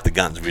 No, we have the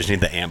guns. We just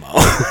need the ammo.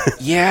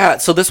 Yeah,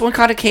 so this one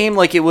kind of came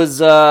like it was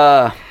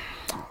a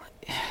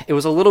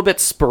little bit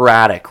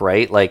sporadic,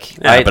 right? Like,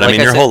 Yeah, but I mean,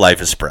 your said, whole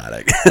life is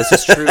sporadic. This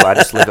is true. I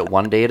just live it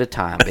one day at a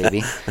time,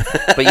 baby.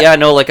 But yeah,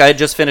 no, like I had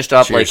just finished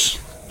up. Cheers.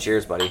 Like,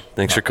 cheers, buddy.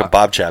 Thanks for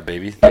Bobchat,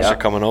 baby. Thanks for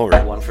coming over.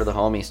 One for the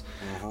homies.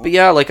 But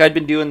yeah, like I'd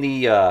been doing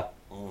the.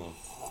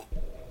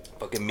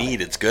 Fucking meat,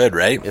 it's good,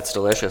 right? It's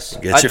delicious.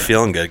 Gets you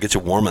feeling good. Gets you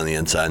warm on the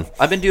inside.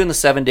 I've been doing the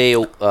 7-day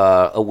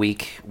a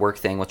week work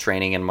thing with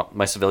training and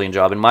my civilian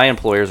job, and my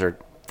employers are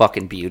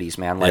fucking beauties,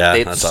 man. Like Yeah,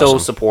 they're that's so awesome.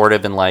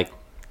 supportive, and like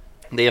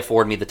they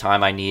afford me the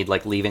time I need,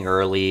 like leaving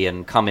early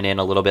and coming in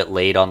a little bit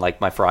late on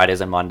like my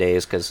Fridays and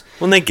Mondays, because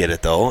Well, they get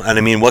it though, and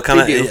I mean, what kind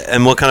They do.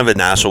 of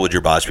an asshole would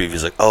your boss be if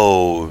he's like,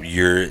 "Oh,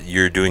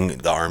 you're doing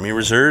the Army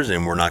Reserves,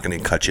 and we're not going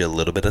to cut you a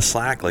little bit of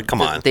slack"? Like,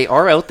 come on. they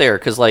are out there,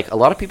 because like a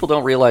lot of people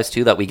don't realize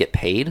too that we get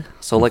paid.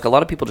 So like a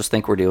lot of people just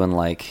think we're doing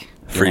like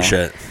Free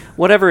shit.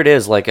 whatever it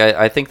is. Like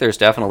I think there's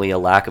definitely a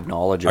lack of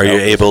knowledge. Are you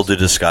about this. able to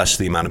discuss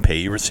the amount of pay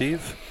you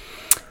receive?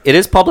 It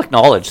is public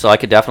knowledge, so I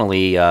could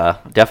definitely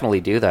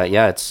do that.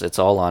 Yeah, it's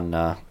all on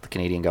the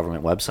Canadian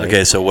government website.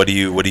 Okay, so what do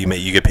you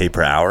make? You get paid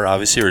per hour,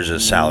 obviously, or is it a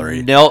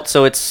salary? No,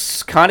 so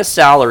it's kind of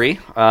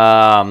salary.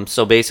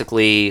 So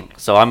basically,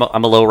 I'm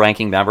a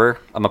low-ranking member.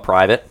 I'm a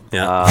private.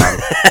 Yeah.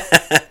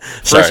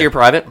 First year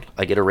private,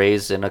 I get a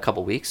raise in a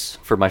couple weeks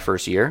for my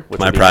first year. Which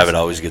My would be private nice.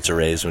 always gets a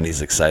raise when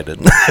he's excited.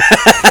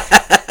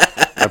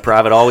 My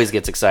Pravitt always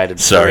gets excited.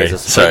 Sorry.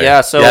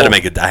 Yeah, so I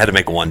had to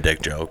make one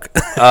dick joke.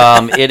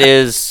 it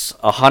is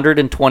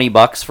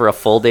 $120 for a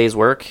full day's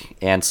work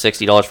and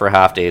 $60 for a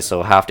half day.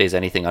 So half day's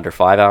anything under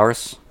 5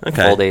 hours.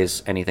 Okay. Full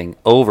day's anything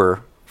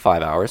over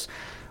 5 hours,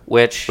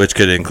 which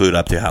could include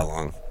up to how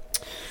long?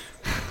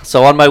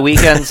 So on my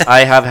weekends,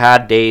 I have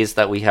had days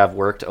that we have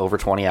worked over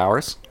 20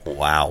 hours.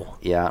 Wow.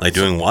 Yeah. Like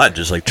doing what?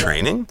 Just like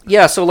training?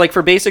 Yeah, so like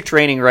for basic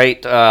training, right,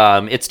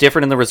 it's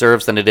different in the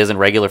reserves than it is in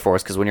regular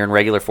force, because when you're in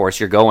regular force,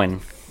 you're going,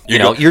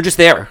 you're just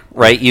there,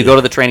 right? You go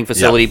to the training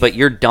facility, but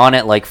you're done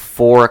at like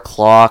 4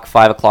 o'clock,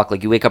 5 o'clock.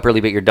 Like you wake up early,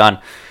 but you're done.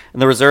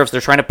 In the reserves,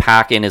 they're trying to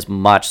pack in as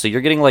much. So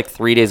you're getting like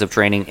 3 days of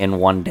training in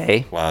one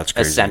day. Wow, that's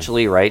crazy.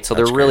 Essentially, right? So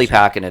That's they're really crazy.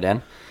 packing it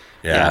in.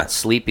 Yeah.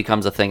 Sleep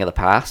becomes a thing of the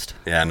past.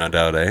 Yeah, no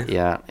doubt, eh?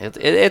 Yeah,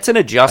 it's an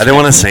adjustment. I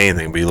didn't want to say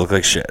anything, but you look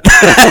like shit.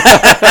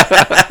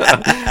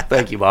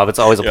 Thank you, Bob. It's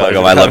always a pleasure.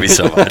 I love you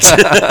so much.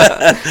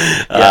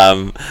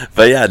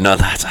 But yeah, no,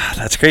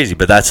 that's crazy.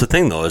 But that's the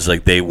thing, though, is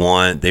like they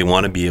want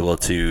to be able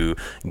to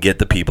get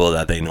the people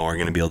that they know are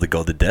going to be able to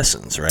go the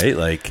distance, right?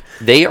 Like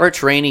they are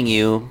training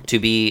you to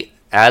be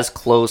as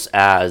close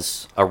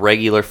as a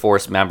regular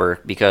force member,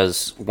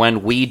 because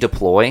when we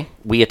deploy,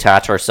 we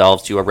attach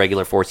ourselves to a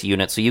regular force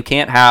unit. So you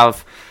can't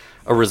have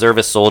a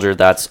reservist soldier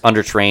that's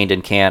undertrained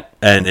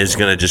and is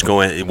going to just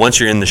go in. Once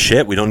you're in the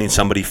shit, we don't need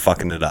somebody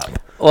fucking it up.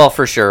 Well,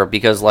 for sure,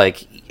 because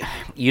like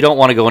you don't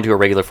want to go into a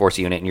regular force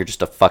unit and you're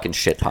just a fucking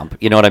shit pump.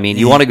 You know what I mean?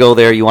 You want to go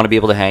there, you want to be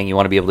able to hang, you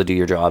want to be able to do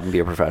your job and be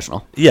a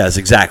professional. Yes,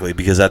 exactly.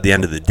 Because at the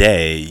end of the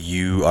day,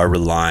 you are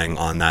relying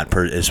on that,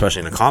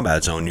 especially in a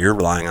combat zone, you're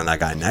relying on that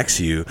guy next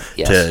to you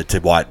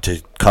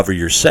to cover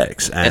your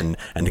six and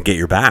to get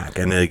your back.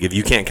 And like, if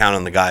you can't count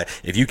on the guy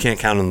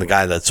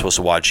that's supposed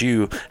to watch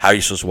you, how are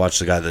you supposed to watch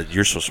the guy that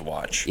you're supposed to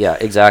watch? Yeah,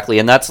 exactly.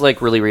 And that's like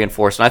really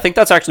reinforced. And I think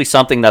that's actually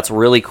something that's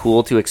really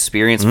cool to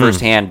experience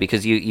firsthand,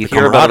 because you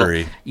hear about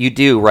it. You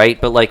do, right?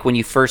 But like when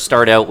you first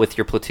start out with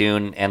your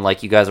platoon and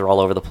like you guys are all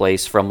over the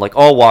place from like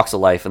all walks of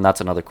life, and that's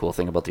another cool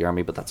thing about the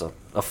Army, but that's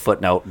a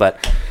footnote.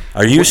 But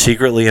are you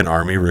secretly an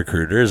Army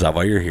recruiter? Is that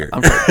why you're here?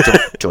 I'm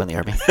join the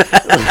Army.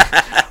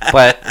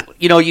 But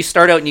you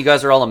start out and you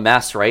guys are all a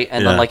mess, right?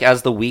 And then like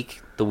as the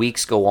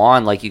weeks go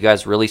on, like you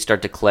guys really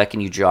start to click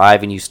and you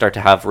jive and you start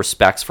to have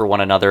respects for one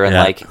another, and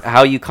like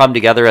how you come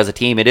together as a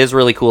team. It is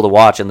really cool to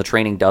watch, and the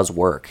training does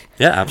work.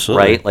 Yeah,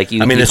 absolutely. Right? Like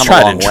it's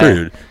tried and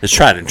true. It's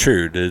tried and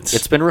true.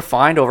 It's been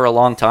refined over a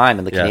long time,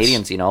 and the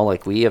Canadians,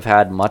 like we have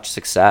had much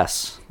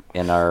success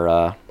in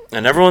our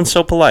and everyone's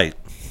so polite.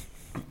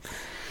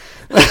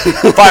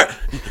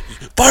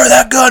 Fire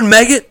that gun,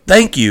 maggot.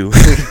 Thank you.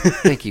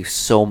 Thank you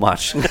so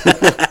much.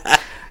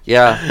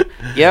 Yeah.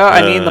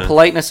 I mean, the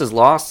politeness is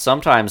lost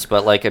sometimes,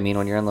 but like, I mean,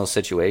 when you're in those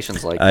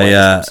situations, like,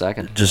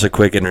 second. Just a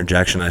quick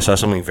interjection. I saw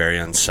something very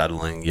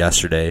unsettling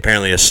yesterday.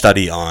 Apparently, a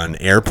study on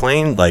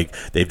airplane. Like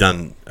they've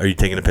done. Are you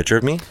taking a picture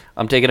of me?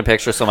 I'm taking a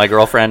picture. So my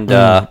girlfriend,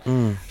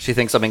 she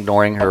thinks I'm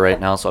ignoring her right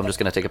now. So I'm just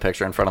gonna take a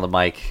picture in front of the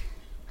mic.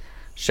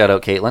 Shout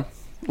out, Caitlin.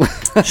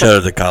 Shout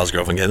out to Kyle's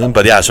girlfriend, Caitlin.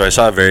 But yeah, so I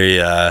saw a very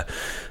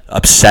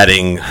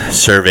upsetting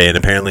survey, and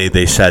apparently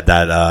they said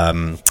that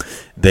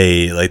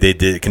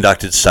they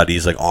conducted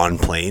studies like on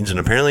planes, and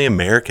apparently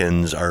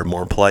Americans are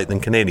more polite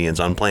than Canadians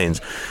on planes.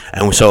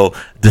 And so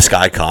this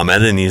guy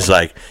commented, and he's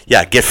like,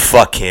 "Yeah, get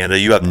fucked, Canada.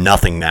 You have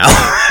nothing now."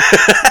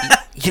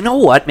 You know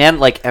what, man?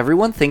 Like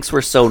everyone thinks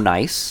we're so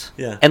nice,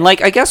 and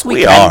like I guess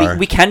we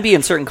can be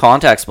in certain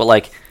contexts, but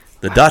like.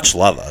 The Dutch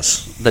love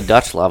us.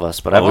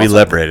 But we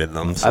liberated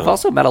them. So. I've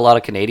also met a lot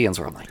of Canadians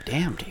where I'm like,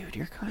 damn, dude,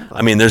 you're kind of...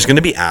 I mean, there's going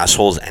to be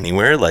assholes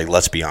anywhere, like,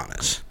 let's be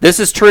honest. This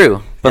is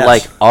true, but,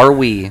 like, are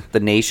we the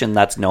nation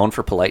that's known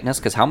for politeness?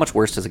 Because how much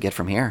worse does it get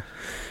from here?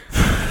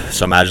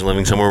 So imagine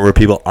living somewhere where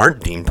people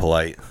aren't deemed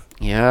polite.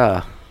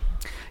 Yeah,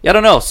 I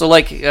don't know. So,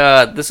 like,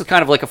 this is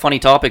kind of like a funny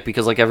topic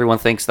because, like, everyone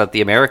thinks that the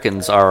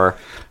Americans are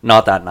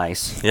not that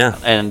nice. Yeah.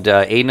 And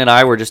Aiden and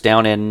I were just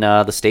down in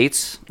the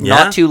States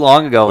not too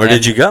long ago. Where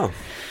did you go?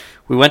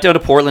 We went down to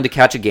Portland to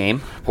catch a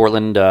game.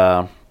 Portland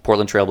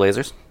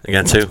Trailblazers.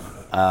 Against who?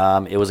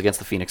 It was against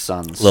the Phoenix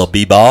Suns. Little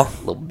B-ball?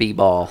 Little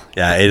B-ball.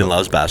 Yeah, Aiden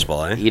loves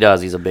basketball, eh? He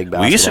does. He's a big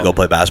basketball. We used to go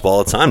play basketball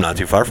all the time, not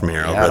too far from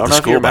here. Yeah, I don't know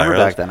if you remember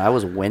back then. I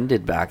was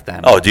winded back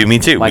then. Oh, dude, me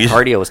too. My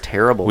cardio was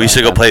terrible. We used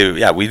to go play.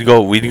 Yeah, we'd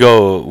go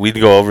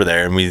over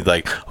there, and we'd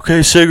like,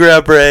 okay,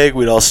 cigarette break.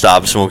 We'd all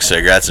stop, smoke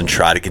cigarettes, and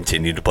try to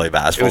continue to play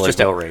basketball. It was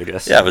just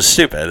outrageous. Yeah, it was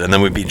stupid. And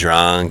then we'd be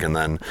drunk, and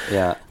then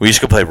we used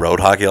to go play road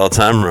hockey all the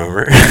time.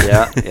 Remember?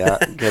 Yeah,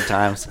 good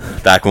times.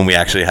 Back when we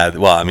actually had.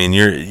 Well, I mean,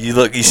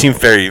 you seem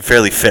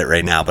fairly fit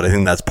right now, but I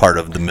think that's part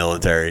of the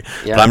military.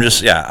 Yeah. But I'm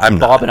just I'm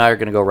Bob not. and I are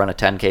going to go run a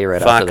 10K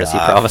right after this. He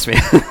promised me.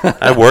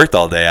 I worked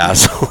all day,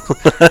 asshole.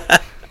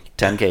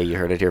 10K, you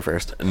heard it here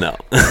first. No.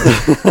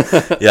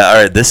 Yeah,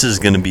 all right, this is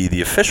going to be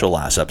the official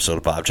last episode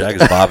of Bobchat,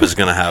 because Bob is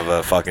going to have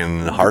a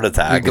fucking heart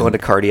attack. You're going to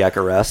cardiac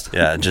arrest.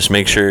 Yeah, just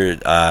make sure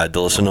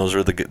Dillison knows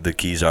where the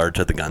keys are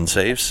to the gun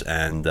safes,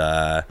 and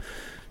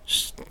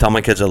Just tell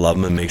my kids I love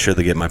them and make sure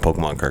they get my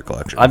Pokemon card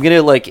collection. I'm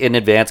gonna in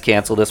advance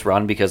cancel this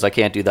run because I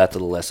can't do that to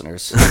the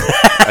listeners.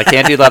 I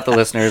can't do that to the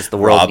listeners. The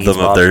world needs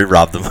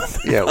rob them.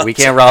 Yeah, we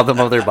can't rob them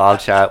of their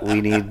Bobchat.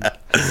 We need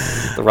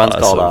the run's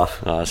called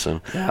off.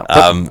 Awesome.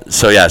 Yeah.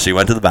 So you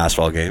went to the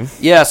basketball game.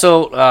 Yeah.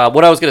 So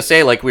what I was gonna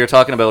say, we were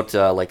talking about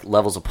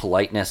levels of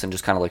politeness and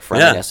just kind of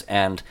friendliness,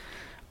 and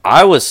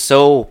I was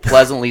so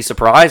pleasantly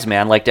surprised,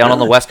 man. Down on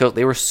the West Coast,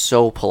 they were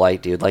so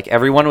polite, dude.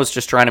 Everyone was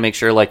just trying to make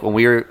sure,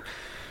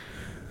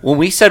 when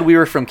we said we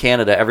were from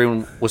Canada,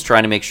 everyone was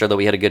trying to make sure that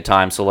we had a good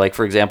time. So,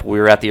 for example, we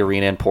were at the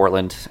arena in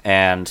Portland,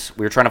 and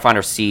we were trying to find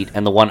our seat,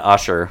 and the one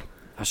usher,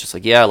 I was just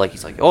like, yeah,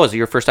 he's like, oh, is it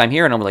your first time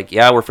here? And I'm like,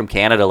 yeah, we're from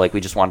Canada. We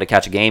just wanted to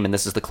catch a game, and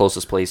this is the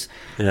closest place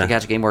to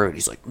catch a game. Where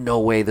he's like, no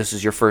way, this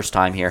is your first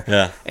time here.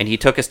 Yeah. And he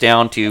took us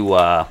down to,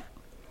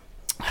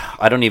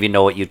 I don't even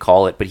know what you'd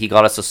call it, but he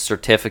got us a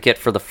certificate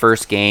for the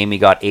first game. He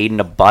got Aiden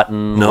a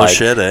button. No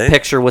shit, eh?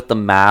 Picture with the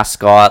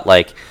mascot,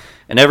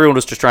 and everyone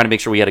was just trying to make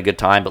sure we had a good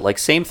time. But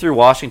same through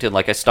Washington.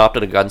 I stopped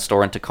at a gun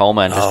store in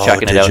Tacoma and just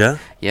checking it out. Ya?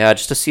 Yeah,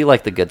 just to see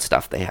the good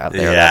stuff they have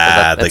there.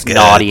 Yeah, that's the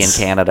naughty in goods.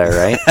 Canada,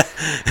 right?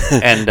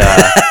 And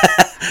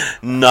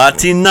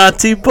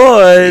naughty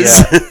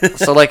boys. yeah.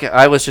 So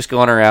I was just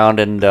going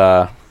around, and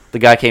the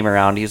guy came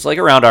around. He's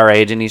around our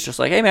age, and he's just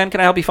like, "Hey man, can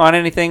I help you find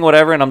anything,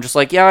 whatever?" And I'm just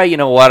like, "Yeah, you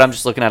know what? I'm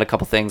just looking at a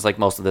couple things.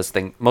 Most of this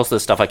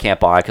stuff I can't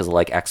buy because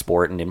of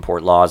export and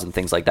import laws and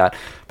things like that.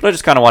 But I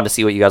just kind of wanted to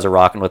see what you guys are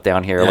rocking with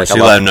down here. Yeah, so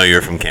you let him know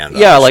you're from Canada.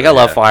 Yeah, I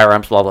love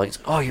firearms. Blah blah. He's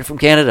like, "Oh, you're from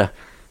Canada,"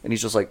 and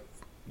he's just like,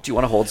 "Do you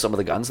want to hold some of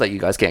the guns that you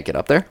guys can't get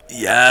up there?"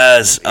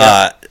 Yes,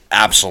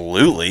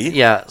 absolutely.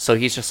 Yeah. So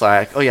he's just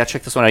like, "Oh yeah,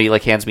 check this one out." He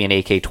hands me an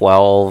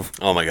AK-12.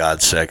 Oh my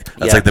God, sick.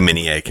 That's Yeah. the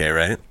mini AK,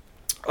 right?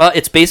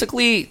 It's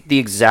basically the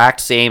exact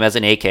same as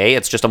an AK.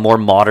 It's just a more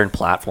modern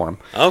platform.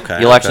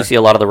 Okay. You'll actually see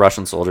a lot of the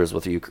Russian soldiers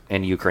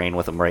in Ukraine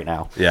with them right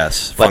now.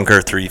 Yes, But-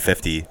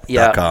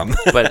 Funker350.com.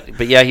 Yeah,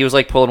 but yeah, he was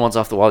pulling ones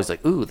off the wall. He's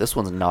like, "Ooh, this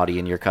one's naughty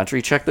in your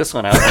country. Check this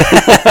one out."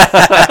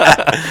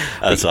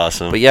 That's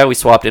awesome. But yeah, we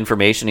swapped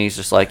information. He's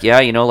just like, "Yeah,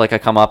 I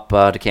come up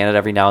to Canada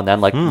every now and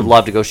then. Would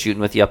love to go shooting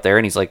with you up there."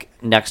 And he's like,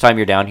 "Next time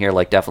you're down here,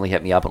 definitely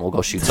hit me up and we'll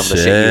go shoot some of the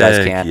shit you guys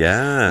Sick, can."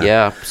 yeah.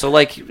 Yeah. So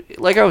like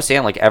I was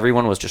saying,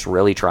 everyone was just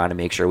really trying to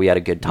make sure we had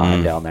a good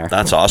time down there.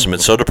 That's awesome.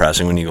 It's so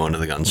depressing when you go into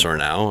the gun store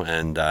now,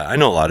 and I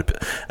know a lot of.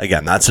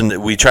 Again,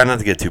 we try not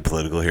to get too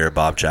political here at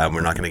Bobchat, and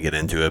we're not going to get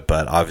into it.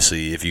 But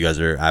obviously, if you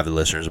guys are avid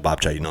listeners of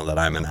Bobchat, you know that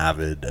I'm an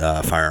avid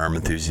firearm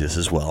enthusiast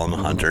as well. I'm a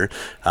hunter,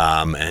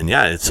 and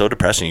yeah, it's so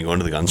depressing. You go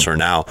into the gun store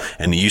now,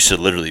 and it used to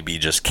literally be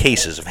just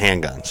cases of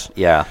handguns.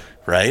 Yeah.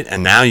 Right,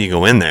 and now you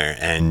go in there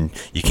and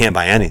you can't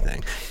buy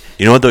anything.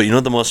 You know what? You know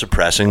what the most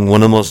depressing,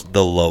 one of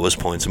the lowest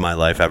points in my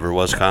life ever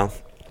was, Kyle?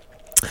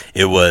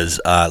 It was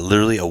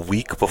literally a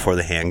week before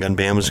the handgun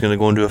ban was going to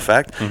go into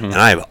effect, and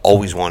I have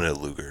always wanted a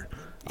Luger.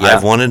 Yeah.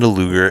 I've wanted a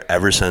Luger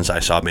ever since I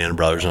saw Band of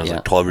Brothers when I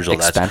was 12 years old.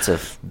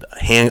 Expensive.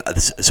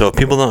 So if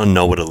people don't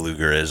know what a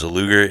Luger is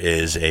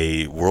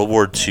a World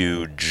War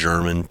II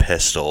German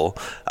pistol,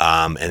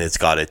 and it's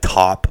got a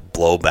top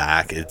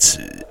blowback. It's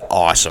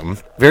awesome.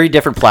 Very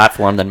different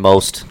platform than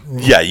most.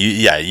 Yeah,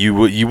 you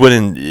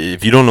wouldn't,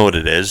 if you don't know what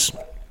it is,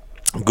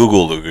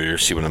 Google Luger,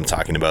 see what I'm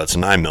talking about. It's a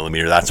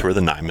 9mm. That's where the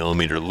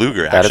 9mm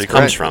Luger actually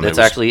comes from. It's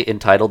actually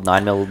entitled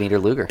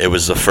 9mm Luger. It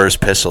was the first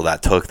pistol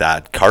that took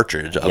that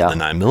cartridge of the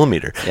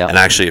 9mm. Yeah. And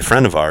actually, a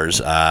friend of ours,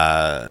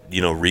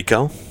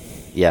 Rico.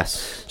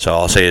 Yes. So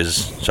I'll say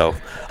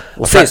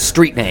We'll say his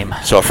street name.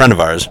 So a friend of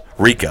ours,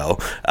 Rico,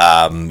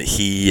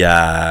 he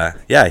actually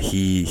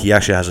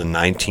has a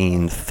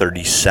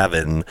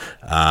 1937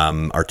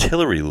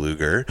 artillery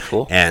Luger.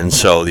 Cool. And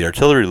so the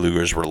artillery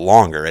Lugers were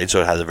longer, right?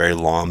 So it has a very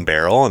long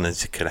barrel, and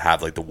it could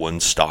have the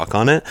wooden stock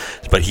on it.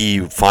 But he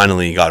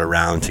finally got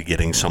around to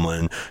getting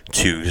someone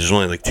to. There's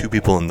only 2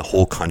 people in the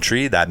whole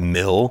country that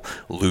mill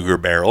Luger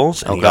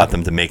barrels, and he got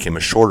them to make him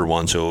a shorter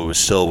one, so it was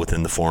still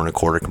within the 4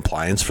 1/4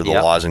 compliance for the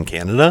laws in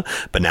Canada.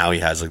 But now he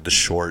has the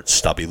short,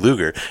 stubby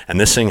Luger, and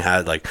this thing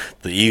had the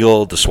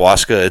Eagle, the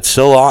Swastika. It's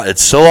still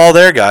all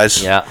there,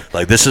 guys. Yeah.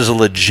 This is a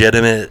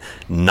legitimate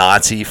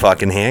Nazi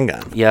fucking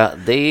handgun. Yeah,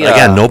 they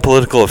again, no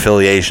political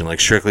affiliation,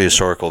 strictly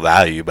historical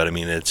value. But I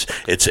mean, it's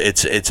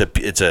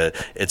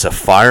a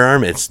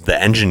firearm. It's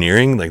the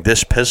engineering.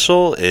 This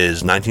pistol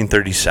is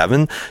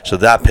 1937, so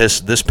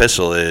this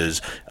pistol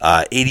is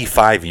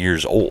 85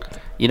 years old.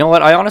 You know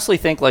what? I honestly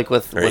think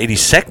with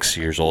 86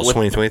 years old. It's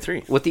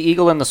 2023. With the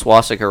Eagle and the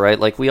Swastika,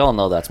 right? We all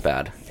know that's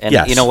bad. And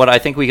yes. You know what? I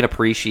think we can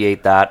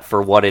appreciate that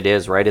for what it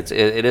is, right?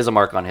 It is a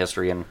mark on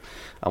history, and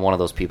I'm one of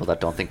those people that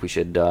don't think we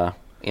should,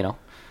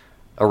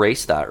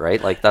 erase that,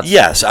 right? That's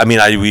yes. I mean,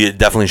 we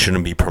definitely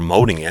shouldn't be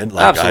promoting it.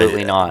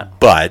 Absolutely not.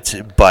 But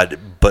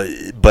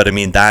I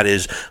mean, that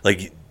is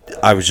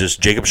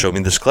Jacob showed me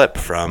this clip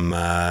from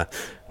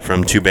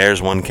from Two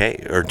Bears, One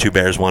Cave, or Two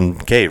Bears, One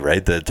Cave,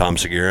 right? The Tom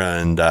Segura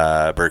and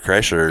Bert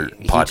Kreischer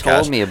podcast. He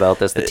told me about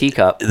this, the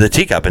teacup. The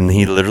teacup, and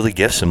he literally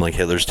gifts him like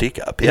Hitler's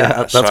teacup. Yeah,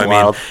 that's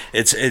wild.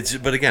 It's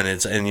but again,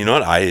 and you know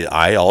what?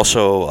 I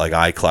also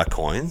I collect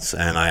coins,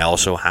 and I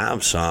also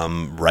have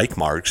some Reich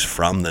marks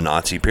from the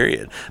Nazi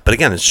period. But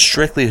again, it's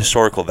strictly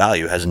historical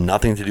value. It has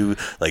nothing to do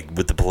like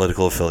with the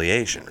political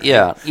affiliation. Right?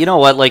 Yeah, you know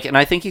what? Like, and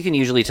I think you can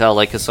usually tell,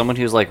 like, because someone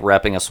who's like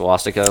repping a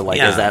swastika, like,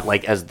 Yeah. is that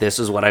like as this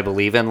is what I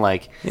believe in?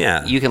 Like,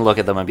 Yeah. you can look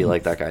at them and be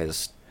like, that guy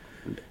is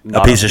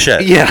A piece of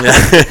shit. Yeah,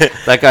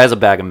 that guy's a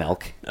bag of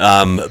milk.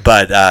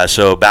 But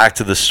so back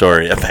to the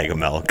story. A bag of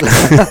milk. Do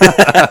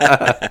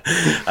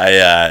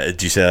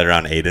you say that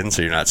around Aiden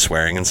so you're not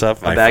swearing and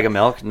stuff? A bag of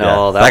milk?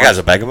 No, that guy's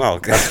a bag of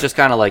milk. That's just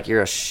kind of like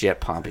you're a shit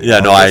pump. Yeah,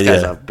 no, This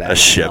guy's a bag a of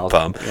shit milk.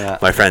 pump. Yeah.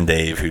 My friend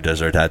Dave, who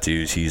does our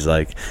tattoos, he's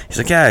like,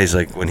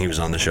 when he was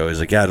on the show, he's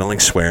like, yeah, I don't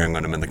like swearing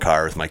when I'm in the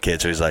car with my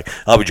kids. So he's like,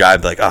 I'll be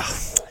driving, like,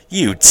 oh,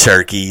 you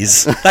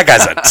turkeys. That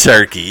guy's a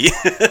turkey.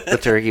 The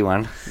turkey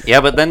one. Yeah,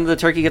 but then the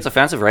turkey gets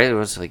offensive, right? It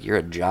was like, you're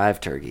a jive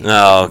turkey.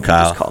 Oh, You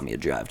Kyle. just call me a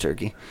jive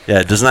turkey. Yeah,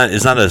 is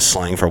that a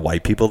slang for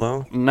white people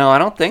though? No, I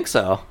don't think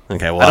so.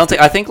 Okay, well,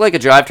 I think like a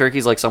jive turkey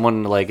is like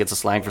someone, like, it's a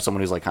slang for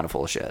someone who's like kind of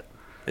full of shit.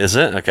 Is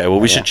it? Okay, well,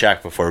 we Yeah. should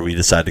check before we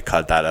decide to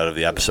cut that out of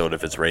the episode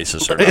if it's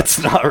racist or not. It's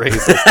not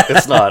racist.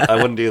 It's not. I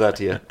wouldn't do that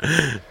to you.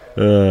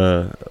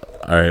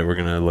 All right, we're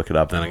gonna look it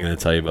up. Then I'm gonna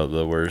tell you about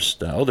the worst.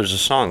 There's a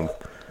song.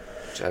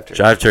 Jive turkey.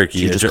 Jive turkey.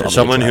 You just call me a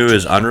Someone jive who turkey.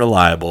 is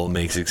unreliable,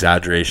 makes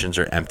exaggerations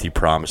or empty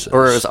promises.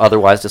 Or is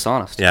otherwise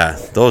dishonest. Yeah,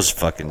 those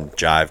fucking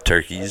jive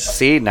turkeys.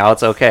 See, now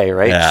it's okay,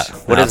 right? Yeah,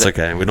 What now is it's it?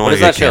 okay. We don't What wanna is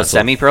that get show? canceled.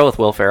 Semi-Pro with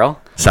Will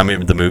Ferrell?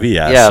 The movie,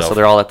 yeah. Yeah, so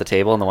they're all at the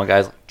table, and the one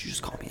guy's like, "Did you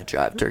just call me a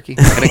jive turkey?"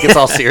 And it gets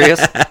all serious.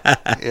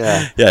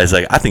 Yeah. Yeah, it's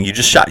like, I think you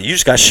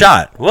just got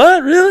shot.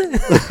 What, really?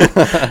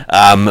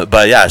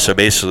 But yeah, so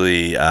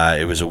basically,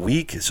 it was a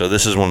week. So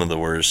this is one of the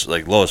worst,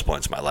 like, lowest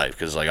points of my life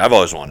because, like, I've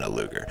always wanted a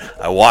Luger.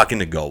 I walk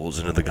into Gobles,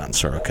 into the gun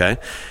store, okay?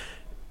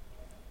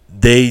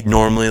 They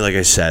normally, like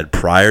I said,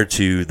 prior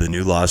to the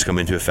new laws come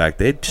into effect,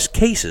 they had just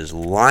cases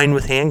lined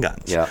with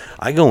handguns. Yeah.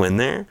 I go in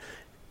there,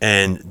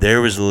 and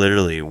there was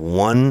literally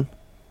one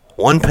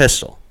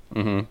pistol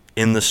in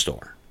the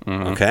store.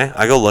 Okay,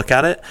 I go look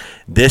at it.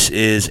 This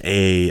is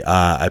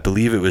I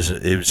believe it was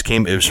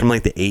from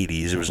like the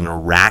 80s. It was an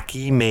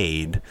Iraqi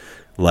made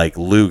like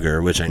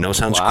Luger, which I know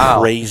sounds Wow.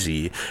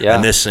 crazy. Yeah.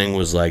 And this thing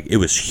was like, it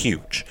was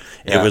huge.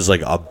 Yeah. It was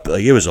like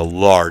it was a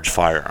large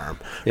firearm,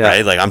 Yeah.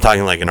 right? Like I'm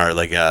talking like an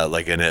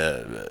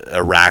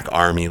Iraq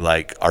army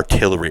like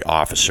artillery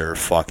officer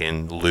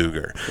fucking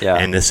Luger. Yeah.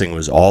 And this thing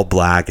was all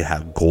black. It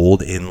had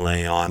gold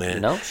inlay on it.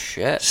 No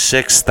shit.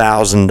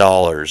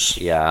 $6,000.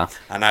 Yeah.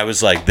 And I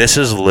was like, this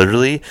is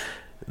literally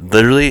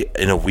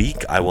in a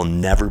week, I will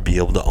never be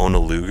able to own a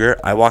Luger.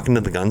 I walk into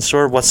the gun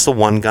store. What's the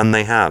one gun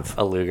they have?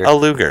 A Luger. A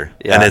Luger.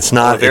 Yeah. And it's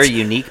not a very it's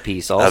unique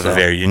piece. Also, a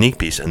very unique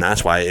piece, and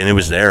that's why. And it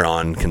was there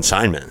on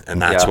consignment,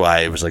 and that's Yeah. why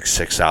it was like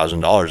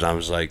 $6,000. I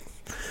was like,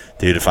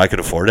 dude, if I could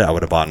afford it, I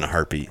would have bought in a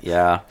heartbeat.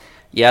 Yeah.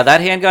 Yeah, that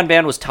handgun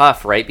ban was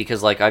tough, right?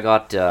 Because, like, I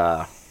got...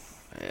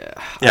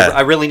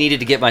 I really needed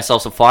to get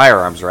myself some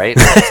firearms, right?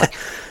 It's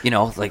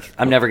like, like,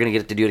 I'm never going to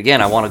get to do it again.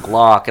 I want a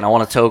Glock, and I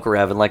want a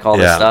Tokarev, and, like, all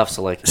this Yeah. stuff.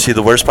 So, like... See,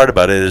 the worst part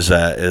about it is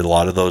that a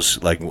lot of those,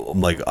 I'm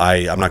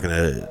not going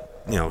to,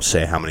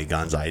 say how many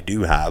guns I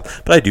do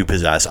have, but I do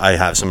possess. I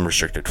have some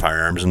restricted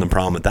firearms, and the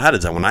problem with that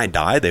is that when I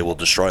die, they will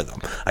destroy them.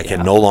 I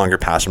can no longer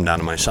pass them down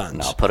to my sons.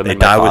 No, put them they in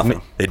my die with coffin.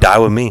 me. They die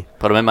with me.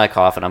 Put them in my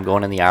coffin. I'm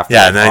going in the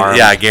afterlife. Yeah, and then, armed.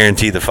 I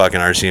guarantee the fucking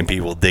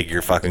RCMP will dig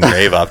your fucking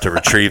grave up to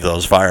retrieve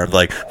those firearms.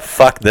 Like,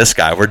 fuck this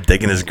guy. We're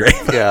digging his grave.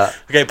 Yeah.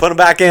 Okay, put him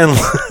back in.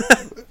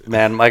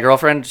 Man, my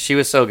girlfriend, she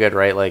was so good,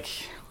 right? Like,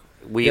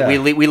 we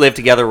live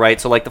together, right?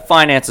 So, like, the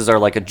finances are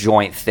like a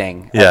joint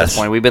thing at Yes. this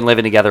point. We've been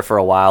living together for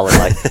a while,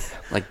 and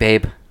like,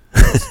 babe,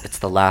 it's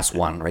the last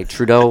one, right?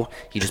 Trudeau,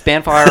 he just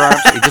banned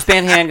firearms, he just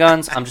banned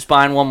handguns. I'm just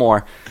buying one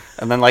more.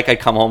 And then, like, I'd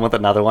come home with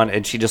another one,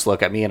 and she'd just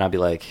look at me, and I'd be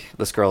like,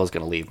 this girl is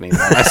going to leave me, man.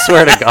 I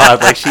swear to God,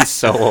 like, she's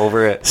so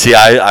over it. See,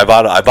 I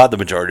bought the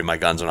majority of my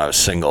guns when I was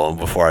single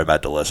before I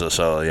met Delissa.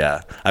 So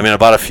yeah, I mean, I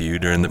bought a few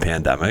during the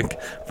pandemic,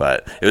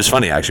 but it was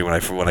funny actually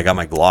when I got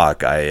my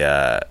Glock,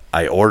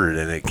 I ordered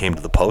it and it came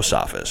to the post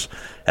office,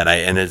 and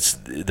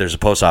there's a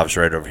post office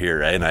right over here,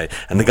 right?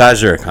 And the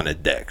guys are kind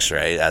of dicks,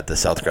 right, at the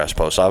Southcrest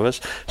post office.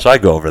 So I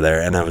go over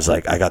there and I was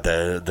like, I got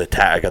the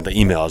tag, I got the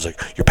email. I was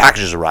like, your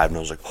package has arrived, and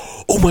I was like,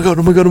 oh my god.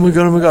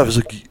 I was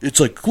like,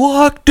 it's like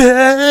Glock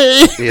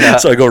day. Yeah.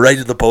 So I go right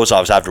to the post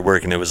office after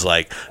work, and it was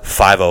like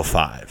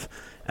 5:05,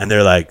 and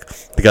they're like,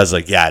 the guy's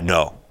like, yeah,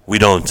 no, we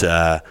don't.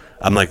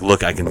 I'm like,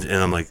 look, I can, and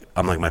I'm like,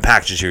 I'm like, my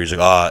package is here. He's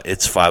like,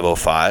 it's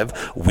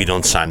 5:05. We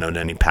don't sign out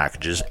any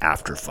packages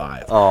after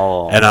 5.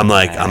 Oh, and I'm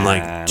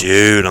like,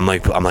 dude, I'm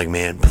like,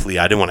 man, please.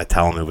 I didn't want to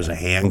tell him it was a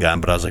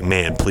handgun, but I was like,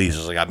 man, please. I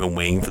was like, I've been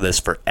waiting for this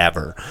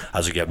forever. I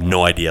was like, you have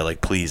no idea,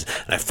 like, please.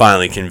 And I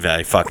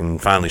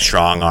finally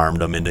strong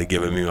armed him into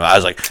giving me. I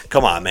was like,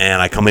 come on, man,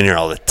 I come in here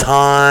all the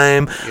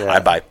time. Yeah. I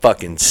buy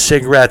fucking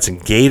cigarettes and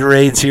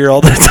Gatorades here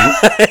all the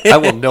time. I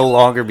will no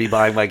longer be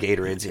buying my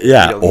Gatorades here.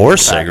 Yeah, or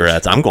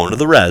cigarettes. I'm going to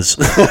the res.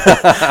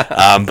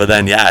 But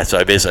then, so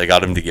I basically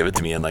got him to give it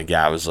to me, and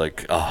I was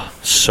like, oh,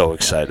 so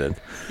excited.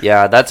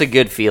 Yeah, that's a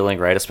good feeling,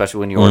 right? Especially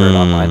when you order it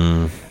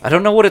online. I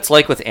don't know what it's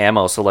like with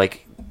ammo. So,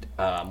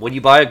 when you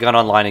buy a gun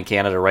online in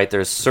Canada, right,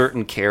 there's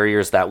certain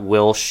carriers that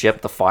will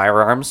ship the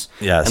firearms.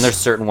 Yes. And there's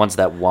certain ones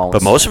that won't.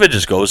 But most of it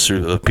just goes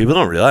through. People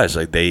don't realize,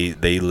 they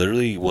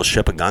literally will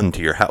ship a gun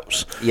to your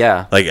house.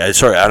 Yeah. I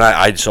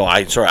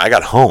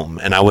got home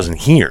and I wasn't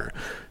here.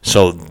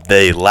 So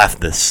they left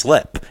this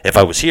slip. If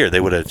I was here,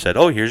 they would have said,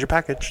 oh, here's your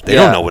package. They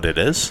don't know what it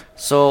is.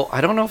 So I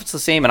don't know if it's the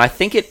same, and I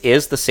think it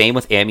is the same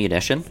with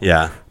ammunition.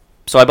 Yeah.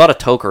 So I bought a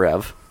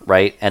Tokarev,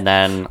 right, and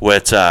then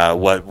what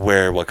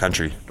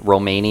country?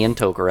 Romanian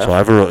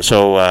Tokarev.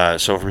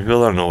 So for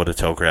people that don't know what a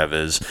Tokarev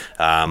is,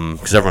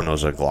 because everyone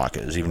knows what a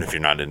Glock is, even if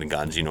you're not into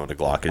guns, you know what a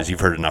Glock is. You've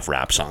heard enough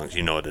rap songs,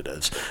 you know what it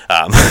is.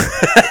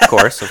 Of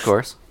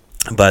course.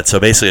 But so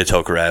basically, a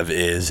Tokarev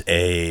is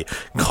a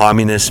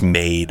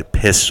communist-made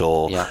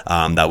pistol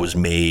that was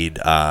made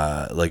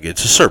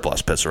it's a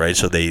surplus pistol, right?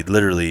 So they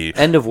literally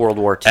End of World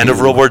War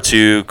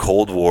II,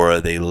 Cold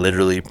War. They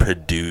literally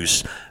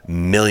produce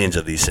millions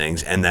of these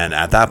things, and then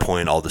at that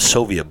point, all the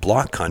Soviet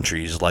bloc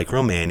countries like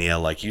Romania,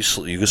 like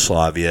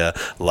Yugoslavia,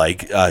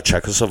 like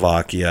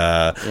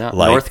Czechoslovakia,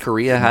 North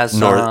Korea has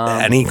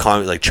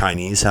like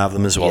Chinese have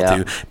them as well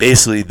too.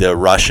 Basically,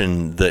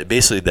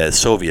 the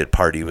Soviet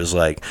party was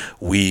like,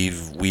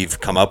 we've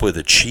come up with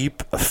a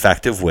cheap,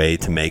 effective way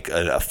to make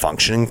a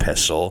functioning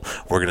pistol.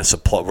 We're gonna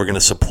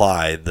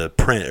supply the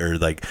print or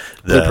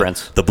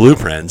the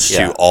blueprints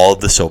to all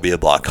the Soviet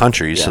bloc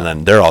countries, so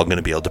then they're all going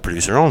to be able to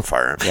produce their own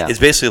firearm. It's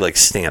basically like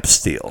stamped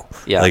steel.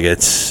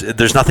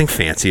 There's nothing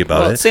fancy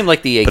about it. It seemed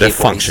like the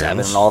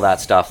AK-47 and all that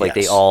stuff.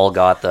 They all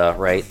got the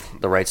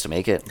rights to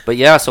make it. But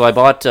so I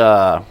bought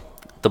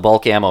the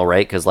bulk ammo,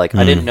 right? Because I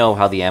didn't know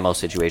how the ammo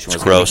situation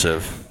was.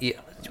 Corrosive. Yeah,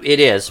 it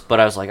is,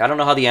 but I was like, I don't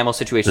know how the ammo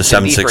situation is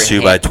going to be. The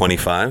 7.62 by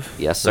 25?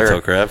 Yes, sir.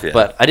 Tokarev,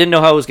 But I didn't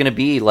know how it was going to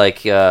be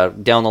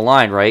down the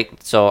line,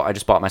 right? So I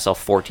just bought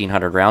myself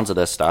 1,400 rounds of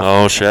this stuff.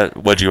 Oh, shit.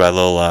 What'd you buy? A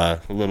little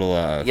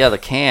Yeah, the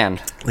can.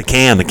 The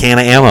can of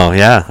ammo,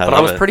 yeah.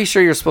 I was pretty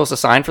sure you're supposed to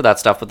sign for that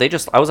stuff, but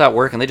I was at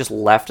work and they just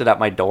left it at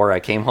my door. I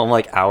came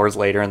home hours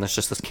later and there's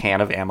just this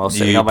can of ammo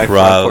sitting on my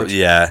front porch.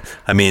 Yeah.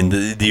 I mean,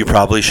 you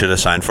probably should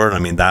have signed for it. I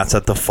mean, that's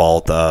at the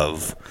fault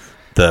of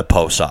the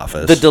post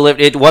office.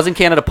 It wasn't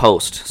Canada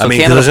Post. So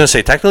because I was going to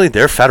say, technically,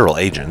 they're federal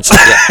agents.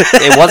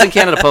 It wasn't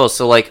Canada Post.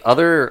 So,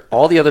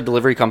 all the other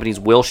delivery companies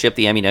will ship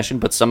the ammunition,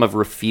 but some have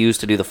refused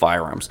to do the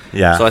firearms.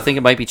 Yeah. So I think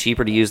it might be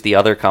cheaper to use the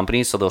other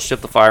companies. So they'll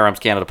ship the firearms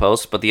Canada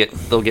Post, but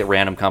they'll get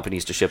random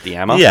companies to ship the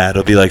ammo. Yeah,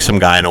 it'll be like some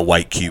guy in a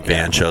white cube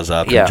van shows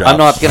up. Yeah, I'm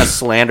not going to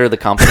slander the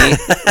company,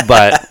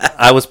 but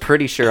I was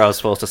pretty sure I was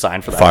supposed to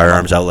sign for that.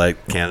 Firearms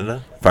Outlet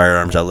Canada?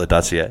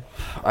 Firearmsoutlet.ca.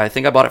 I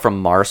think I bought it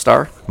from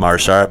Marstar.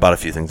 I bought a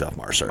few things off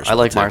Marstar. I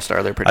like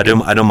Marstar. They're pretty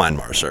good. I don't mind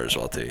Marstar as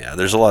well too. Yeah,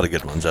 there's a lot of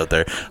good ones out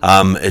there.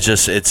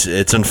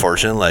 It's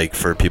unfortunate,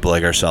 for people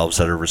like ourselves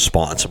that are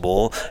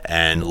responsible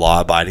and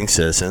law-abiding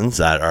citizens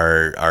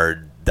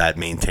that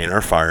maintain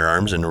our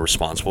firearms in a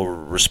responsible,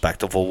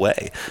 respectable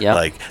way.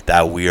 Yeah.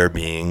 That we are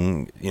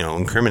being,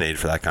 incriminated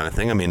for that kind of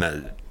thing. I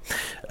mean,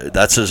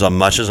 that's as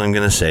much as I'm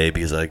going to say,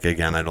 because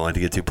again, I don't like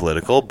to get too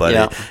political,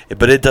 but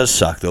it does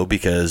suck though,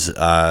 because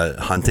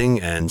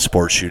hunting and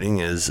sport shooting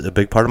is a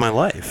big part of my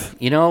life.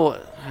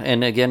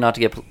 And again, not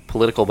to get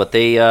political, but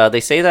they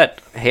say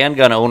that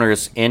handgun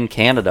owners in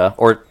Canada,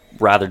 or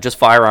rather just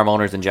firearm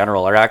owners in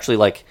general, are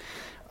actually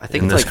I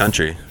think in it's this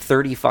country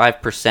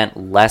 35%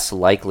 less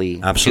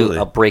likely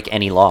to break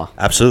any law.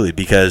 Absolutely,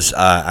 because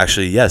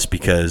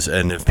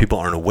and if people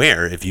aren't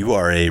aware, if you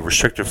are a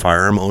restricted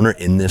firearm owner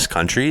in this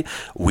country,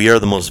 we are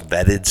the most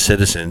vetted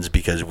citizens,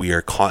 because we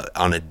are caught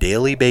on a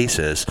daily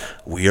basis.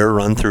 We are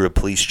run through a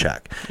police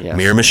check. Yes.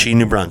 Miramichi,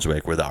 New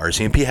Brunswick, where the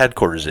RCMP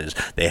headquarters is,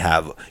 they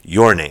have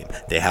your name,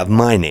 they have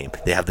my name,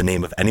 they have the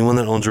name of anyone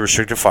that owns a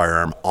restricted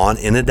firearm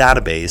in a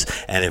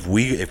database. And if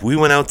we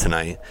went out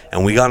tonight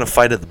and we got in a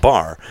fight at the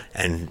bar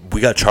and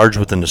we got charged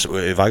with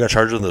if I got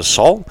charged with an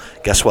assault,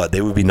 guess what? They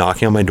would be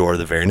knocking on my door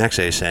the very next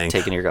day saying,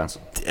 taking your guns.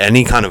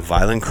 Any kind of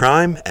violent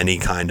crime, any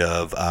kind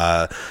of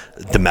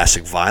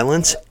domestic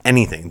violence,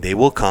 anything. They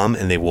will come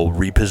and they will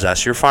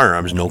repossess your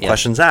firearms, no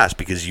questions asked,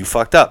 because you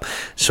fucked up.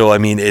 So, I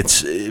mean,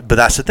 but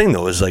that's the thing,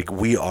 though, is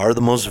we are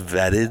the most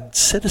vetted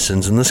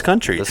citizens in this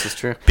country. This is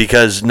true.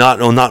 Because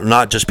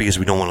not just because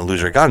we don't want to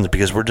lose our guns,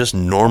 because we're just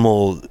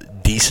normal,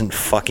 decent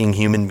fucking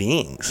human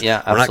beings. Yeah,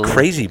 absolutely. We're not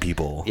crazy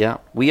people. Yeah.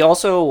 We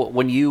also,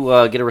 when you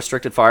get a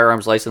restricted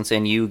firearms license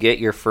and you get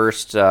your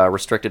first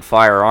restricted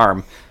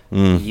firearm,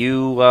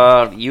 you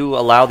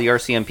allow the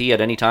RCMP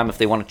at any time if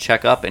they want to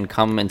check up and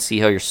come and see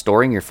how you're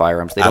storing your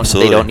firearms. They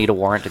don't need a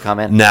warrant to come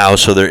in. Now,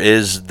 so there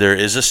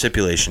is a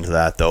stipulation to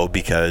that though,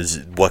 because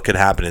what could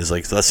happen is,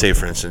 like, let's say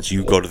for instance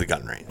you go to the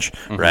gun range,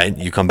 right?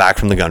 You come back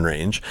from the gun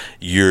range,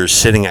 you're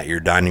sitting at your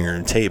dining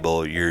room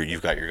table,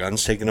 you've got your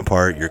guns taken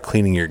apart, you're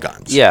cleaning your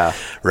guns. Yeah.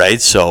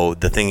 Right? So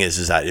the thing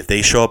is that if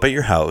they show up at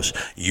your house,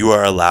 you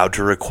are allowed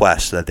to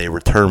request that they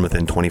return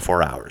within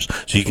 24 hours.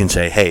 So you can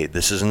say, hey,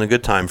 this isn't a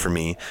good time for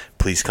me,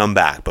 please come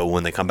back. But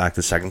when they come back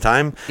the second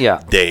time,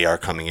 they are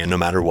coming in no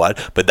matter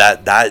what. But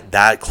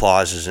that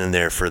clause is in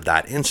there for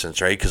that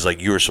instance, right? Because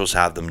like you were supposed to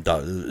have them,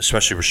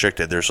 especially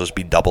restricted, they're supposed to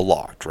be double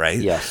locked, right?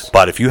 Yes.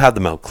 But if you have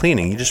them out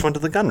cleaning, you just went to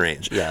the gun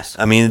range. Yes.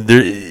 I mean,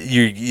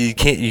 you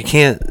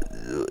can't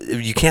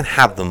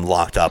have them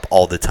locked up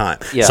all the time.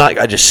 Yeah. It's not like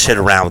I just sit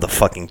around with a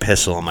fucking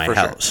pistol in my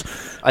house.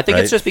 Sure. I think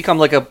right? it's just become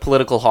like a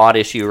political hot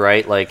issue,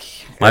 right? Like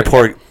my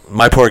poor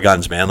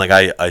guns, man. Like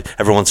I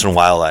every once in a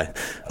while I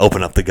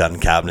open up the gun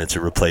cabinet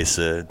to replace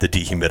the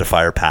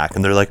dehumidifier pack,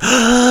 and they're like,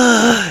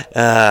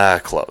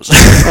 close.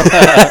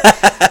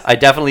 I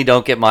definitely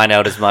don't get mine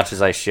out as much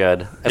as I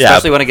should,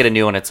 especially when I get a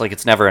new one. It's like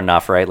it's never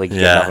enough, right? Like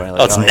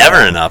it's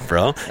never enough,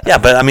 bro. Yeah,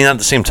 but I mean at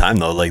the same time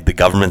though, like the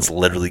government's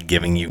literally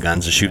giving you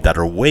guns to shoot that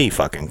are way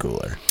fucking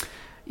cooler.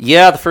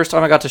 Yeah, the first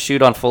time I got to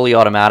shoot on fully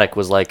automatic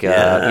was like,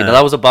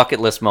 that was a bucket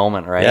list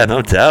moment, right? Yeah,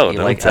 no doubt.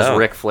 As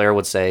Ric Flair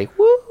would say,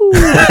 woo! You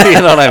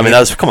know what I mean?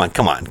 That was, come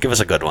on, give us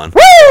a good one. Woo!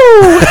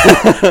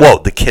 Whoa,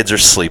 the kids are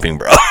sleeping,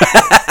 bro.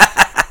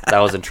 That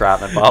was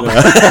entrapment, Bob.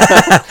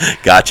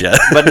 Gotcha.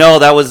 But no,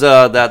 that was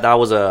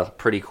a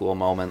pretty cool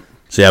moment.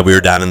 So yeah, we were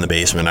down in the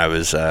basement. I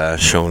was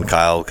showing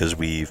Kyle because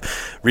we've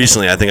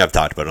recently, I think I've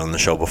talked about it on the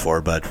show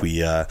before, but we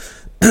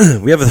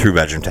have a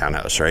 3-bedroom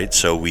townhouse, right?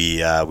 So we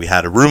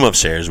had a room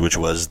upstairs, which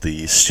was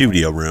the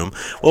studio room.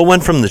 Well, it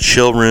went from the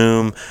chill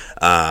room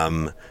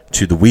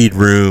to the weed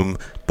room,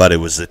 but it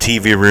was the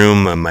TV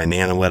room, and my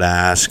Nana would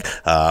ask,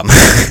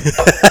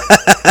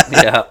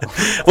 yeah,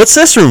 what's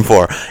this room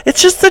for?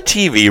 It's just the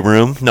TV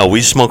room. No,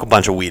 we smoke a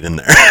bunch of weed in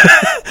there.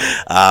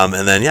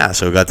 And then,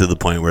 so it got to the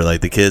point where,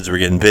 like, the kids were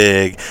getting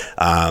big.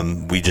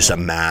 We just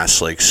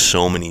amassed, like,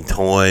 so many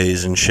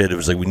toys and shit. It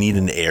was like we need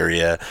an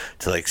area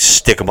to, like,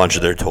 stick a bunch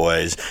of their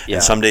toys. Yeah.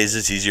 And some days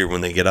it's easier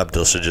when they get up.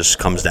 Dilsa just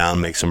comes down,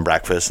 makes some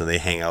breakfast, and they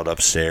hang out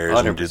upstairs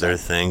 100%. And do their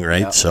thing,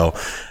 right? Yeah. So,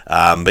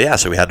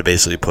 so we had to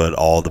basically put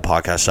all the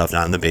podcast stuff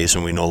down in the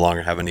basement. We no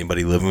longer have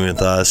anybody living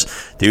with us.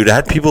 Dude, I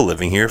had people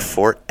living here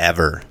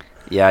forever.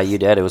 Yeah, you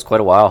did. It was quite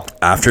a while.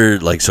 After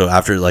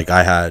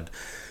I had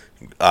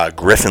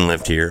Griffin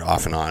lived here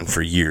off and on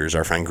for years.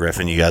 Our friend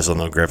Griffin, you guys all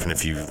know Griffin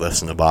if you've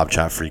listened to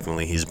Bobchat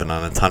frequently. He's been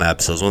on a ton of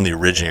episodes. One of the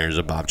originators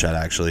of Bobchat,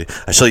 actually.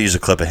 I still use a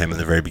clip of him in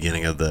the very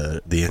beginning of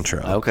the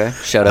intro. Okay.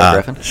 Shout out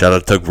Griffin. Shout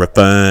out to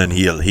Griffin.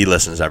 He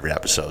listens every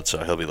episode,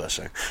 so he'll be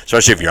listening.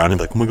 Especially if you're on, he'll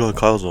be like, oh my God,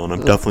 Kyle's on.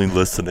 I'm definitely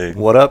listening.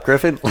 What up,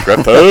 Griffin?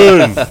 Griffin,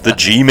 the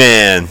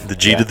G-man. The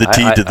G to the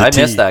T to the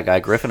T. I miss that guy.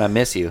 Griffin, I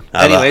miss you.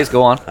 Anyways,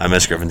 go on. I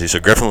miss Griffin too.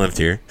 So Griffin lived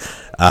here.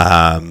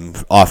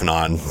 Off and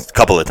on a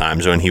couple of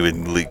times. When he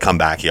would come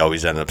back, he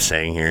always ended up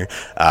staying here,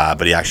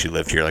 but he actually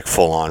lived here like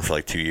full on for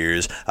like 2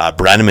 years.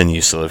 Brenneman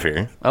used to live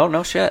here. Oh,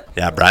 no shit.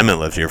 Yeah, Brenneman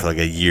lived here for like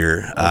a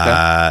year.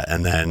 Okay.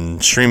 And then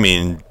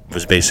Streaming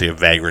was basically a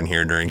vagrant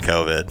here during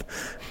COVID,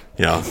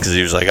 because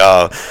he was like,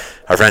 oh,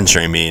 our friend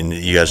Streaming,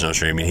 you guys know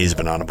Streaming, he's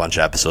been on a bunch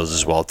of episodes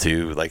as well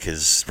too. Like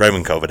right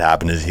when COVID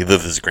happened, he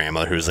lived with his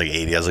grandmother who was like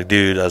 80. I was like,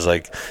 dude,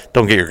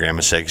 don't get your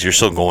grandma sick, 'cause you're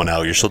still going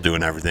out, you're still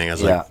doing everything. I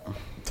was like,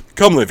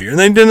 come live here. And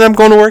then he ended up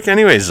going to work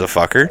anyways, the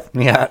fucker.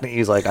 Yeah,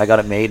 he's like, I got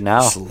it made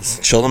now.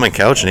 Chilled on my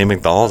couch and ate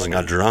McDonald's and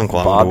got drunk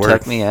while I went to work. Bob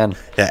took me in.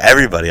 Yeah,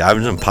 everybody. I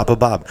was in Papa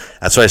Bob.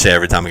 That's what I say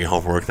every time I get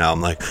home from work now.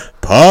 I'm like,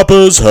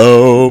 Papa's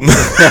home.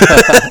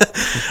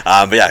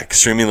 But yeah,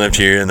 Streaming lived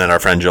here, and then our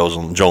friend Joe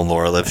and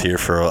Laura lived here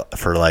for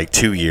like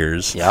 2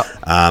 years. Yep.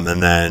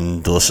 And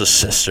then Delissa's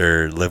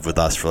sister lived with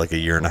us for like a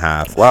year and a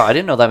half. Wow, I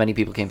didn't know that many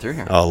people came through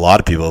here. A lot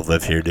of people have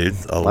lived here, dude.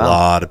 A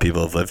lot of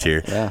people have lived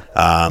here. Yeah.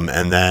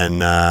 And then,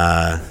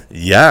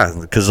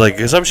 because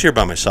I was here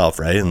by myself,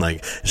 right? And like,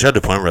 it got to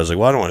the point where I was like,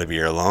 well, I don't want to be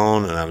here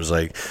alone. And I was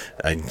like,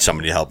 I need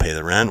somebody to help pay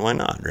the rent. Why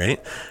not, right?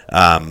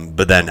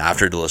 But then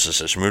after Delissa's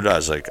sister moved, I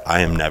was like,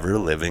 I am never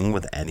living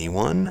with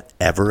anyone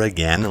ever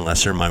again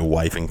unless they're my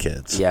wife and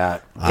kids. Yeah.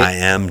 I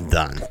am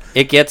done.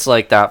 It gets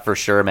like that for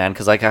sure, man,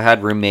 because like I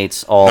had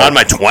roommates all... Not in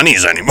my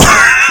 20s anymore.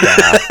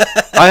 Yeah.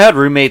 I had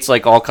roommates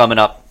like all coming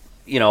up,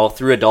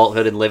 through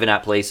adulthood and living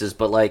at places,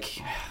 but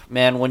like,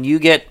 man, when you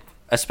get...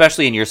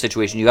 Especially in your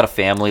situation, you got a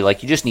family,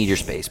 like, you just need your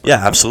space, bro.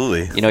 Yeah,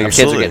 absolutely. Your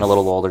kids are getting a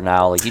little older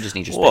now, like, you just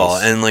need your space. Well,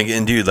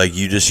 and dude, like,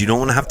 you don't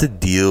want to have to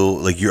deal,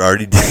 like, you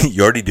already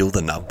deal with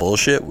enough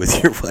bullshit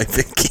with your wife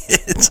and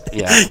kids.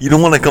 Yeah. You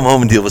don't want to come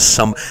home and deal with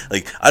some,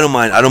 like, I don't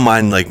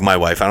mind, like, my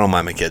wife, I don't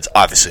mind my kids.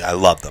 Obviously, I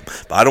love them.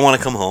 But I don't want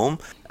to come home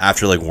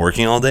after, like,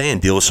 working all day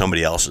and deal with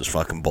somebody else's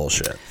fucking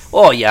bullshit.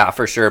 Oh, yeah,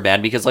 for sure,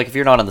 man, because, like, if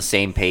you're not on the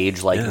same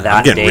page, like, that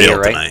I'm getting day, real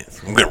right? Tonight.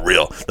 I'm getting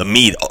real. The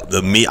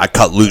meat, I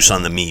cut loose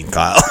on the meat,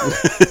 Kyle.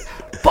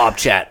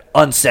 Bobchat,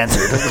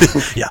 uncensored.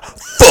 Yeah,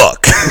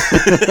 fuck.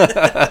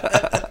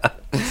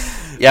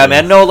 Yeah,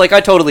 man. No, like,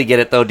 I totally get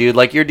it, though, dude.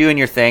 Like, you're doing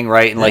your thing,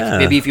 right? And, like,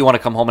 maybe if you want to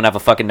come home and have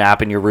a fucking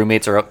nap and your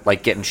roommates are,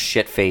 like, getting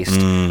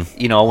shit-faced,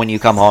 you know, when you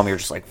come home, you're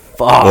just like,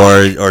 fuck.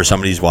 Or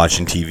somebody's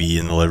watching TV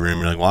in the living room.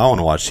 You're like, well, I want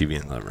to watch TV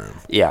in the living room.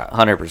 Yeah,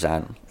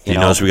 100%. You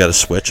notice we got a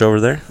switch over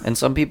there? And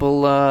some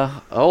people,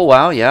 oh,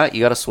 wow, yeah, you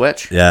got a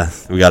switch. Yeah,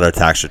 we got our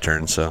tax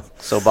return, so.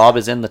 So Bob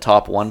is in the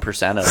top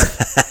 1% of.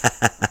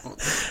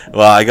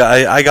 Well, I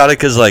got it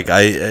because, like,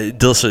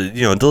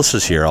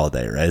 Dilsa's here all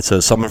day, right? So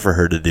it's something for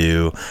her to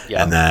do.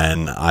 Yeah. And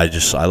then I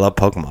love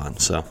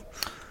Pokemon, so.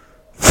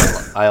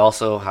 I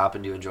also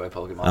happen to enjoy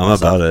Pokemon.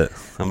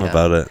 I'm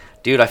about it.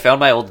 Dude, I found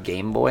my old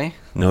Game Boy.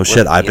 No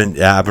shit. I've been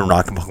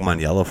rocking Pokemon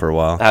Yellow for a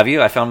while. Have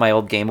you? I found my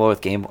old Game Boy with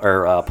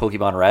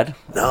Pokemon Red.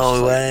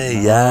 No way.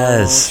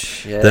 Yes.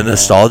 Shit, the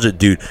nostalgia,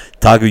 dude.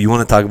 Tagu, you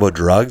want to talk about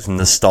drugs?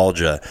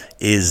 Nostalgia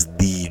is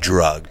the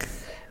drug.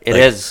 It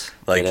is.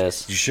 Like, it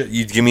is.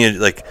 You give me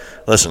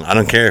listen, I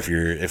don't care if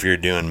you're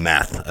doing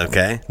meth,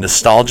 okay?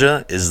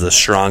 Nostalgia is the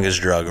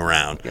strongest drug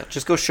around. Yeah,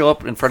 just go show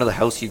up in front of the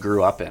house you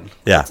grew up in.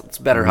 Yeah. It's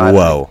better high.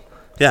 Whoa.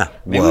 Yeah.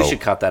 Maybe we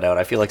should cut that out.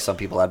 I feel like some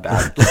people had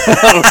bad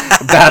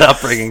bad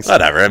upbringings.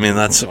 Whatever. I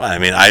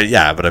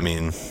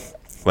mean,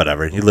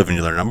 whatever. You live and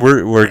you learn.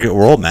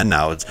 We're old men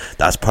now.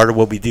 That's part of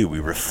what we do. We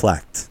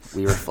reflect.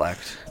 We're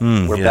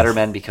better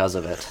men because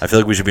of it. I feel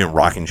like we should be in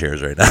rocking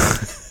chairs right now.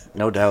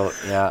 No doubt,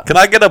 yeah. Can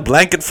I get a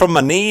blanket from my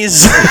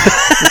knees?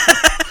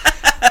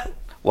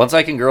 Once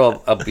I can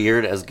grow a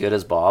beard as good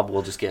as Bob,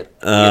 we'll just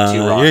get 2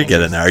 rocking. You're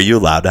getting there. Are you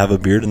allowed to have a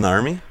beard in the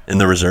Army? In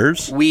the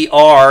reserves? We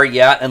are,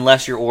 yeah,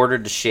 unless you're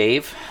ordered to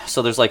shave.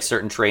 So there's like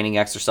certain training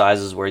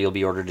exercises where you'll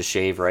be ordered to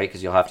shave, right?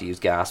 Because you'll have to use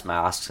gas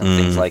masks and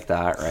things like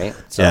that, right?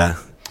 So, yeah.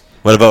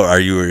 What about, are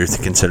you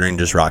considering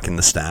just rocking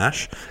the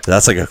stash?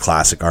 That's like a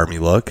classic Army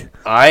look.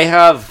 I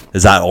have...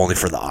 Is that only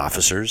for the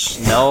officers?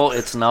 No,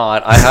 it's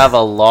not. I have a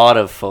lot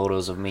of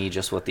photos of me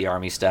just with the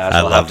Army stash.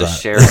 I'll have to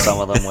share some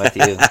of them with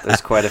you.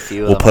 There's quite a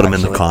few of them. We'll put them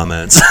in the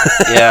comments.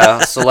 Yeah,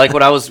 so like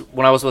when I was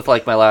with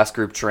like my last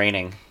group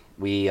training,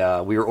 we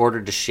were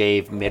ordered to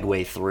shave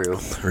midway through.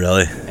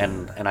 Really?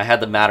 And I had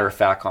the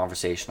matter-of-fact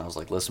conversation. I was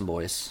like, listen,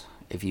 boys,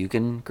 if you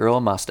can grow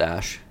a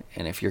mustache...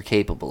 And if you're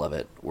capable of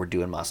it, we're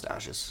doing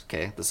mustaches.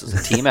 Okay, this is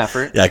a team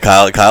effort. Yeah,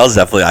 Kyle's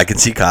definitely. I can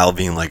see Kyle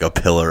being like a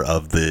pillar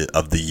of the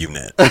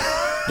unit,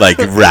 like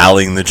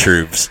rallying the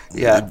troops.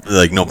 Yeah,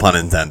 like no pun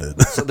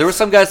intended. So there were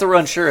some guys that were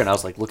unsure, and I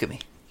was like, "Look at me.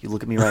 You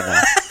look at me right now.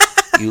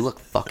 You look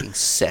fucking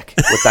sick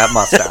with that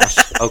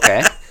mustache."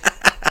 Okay.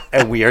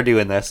 And we are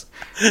doing this.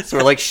 So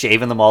we're like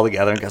shaving them all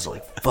together, and guys are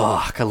like,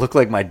 fuck, I look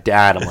like my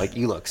dad. I'm like,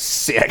 you look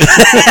sick.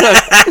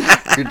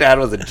 Your dad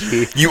was a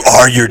G. You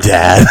are your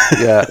dad.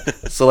 Yeah.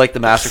 So like the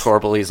Master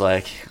Corporal, he's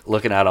like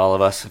looking at all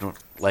of us, and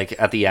like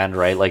at the end,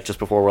 right? Like just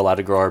before we're allowed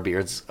to grow our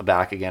beards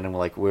back again, and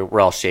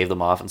we're all shaved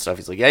them off and stuff.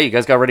 He's like, yeah, you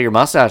guys got rid of your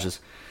mustaches.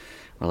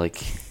 I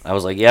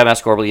was like, yeah,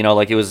 Master Corporal,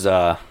 like it was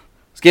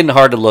getting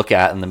hard to look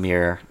at in the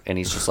mirror, and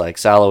he's just like,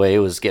 Salaway, it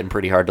was getting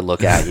pretty hard to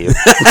look at you.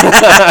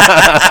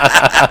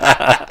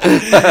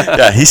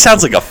 Yeah, he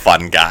sounds like a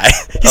fun guy.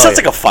 He sounds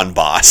like a fun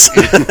boss.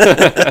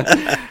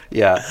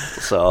 Yeah,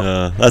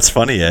 so that's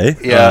funny, eh?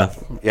 Yeah,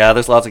 yeah.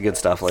 There's lots of good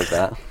stuff like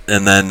that.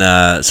 And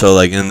then, so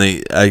like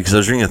because I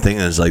was reading a thing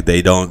that's like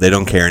they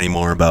don't care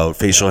anymore about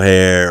facial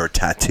hair or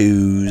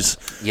tattoos.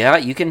 Yeah,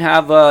 you can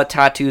have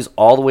tattoos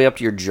all the way up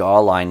to your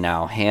jawline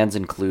now, hands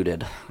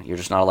included. You're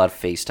just not allowed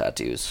face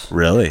tattoos.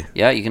 Really?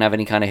 Yeah, you can have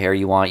any kind of hair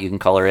you want. You can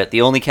color it.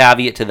 The only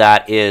caveat to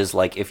that is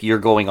like if you're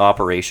going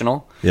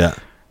operational. Yeah.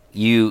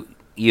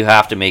 You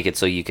have to make it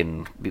so you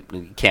can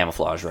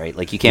camouflage, right?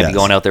 Like you can't be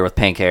going out there with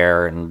pink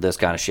hair and this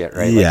kind of shit,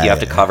 right? Like you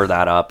have to cover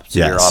that up so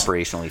you're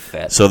operationally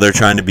fit. So they're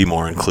trying to be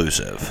more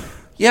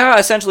inclusive. Yeah,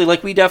 essentially,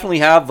 like we definitely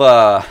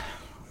have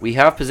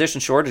position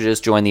shortages.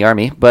 Join the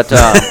Army, but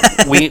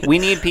we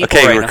need people.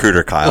 Okay, right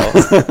recruiter now.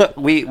 Kyle.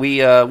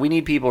 we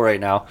need people right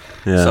now.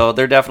 Yeah. So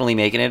they're definitely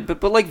making it.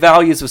 But like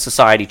values of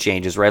society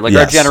changes, right? Like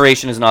our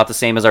generation is not the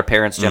same as our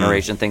parents'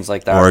 generation, things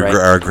like that, or right?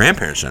 our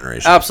grandparents'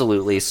 generation.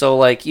 Absolutely. So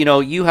like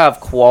you have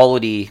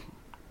quality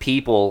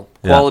people,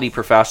 quality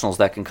professionals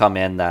that can come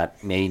in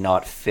that may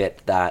not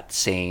fit that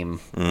same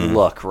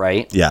look,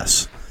 right?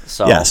 Yes.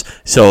 So. Yes.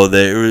 So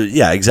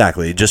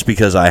exactly. Just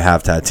because I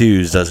have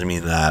tattoos doesn't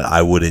mean that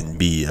I wouldn't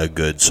be a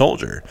good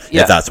soldier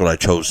if that's what I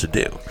chose to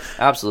do.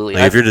 Absolutely.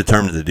 Like if you're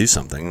determined to do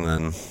something,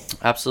 then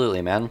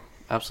absolutely, man.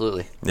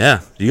 Absolutely.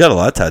 Yeah, you got a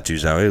lot of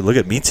tattoos now. Look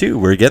at me too.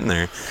 We're getting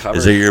there. Covered.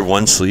 Is it your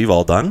one sleeve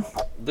all done?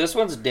 This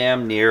one's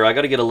damn near. I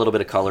got to get a little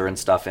bit of color and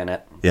stuff in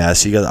it. Yeah.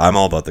 So I'm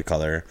all about the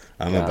color.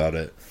 I'm about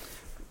it.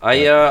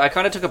 I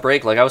kind of took a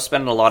break. Like I was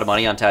spending a lot of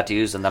money on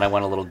tattoos, and then I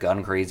went a little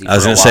gun crazy. I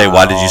was gonna say,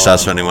 why did you stop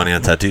spending money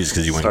on tattoos?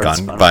 Because you went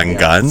buying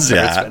guns.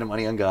 Spending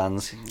money on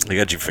guns. I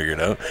got you figured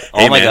out.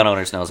 All my gun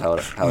owners knows how it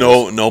is.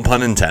 No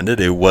pun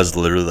intended. It was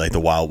literally like the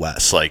Wild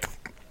West. Like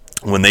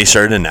when they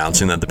started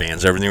announcing that the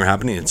bans, everything were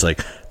happening. It's like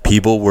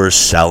people were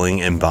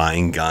selling and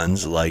buying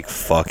guns like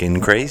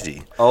fucking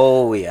crazy.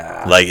 Oh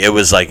yeah. Like it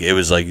was like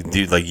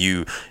dude, like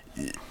you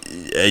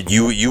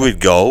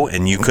would go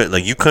and you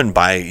couldn't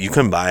buy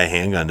a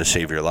handgun to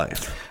save your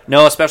life.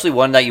 No, especially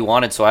one that you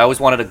wanted. So I always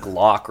wanted a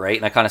Glock, right?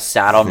 And I kind of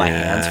sat on my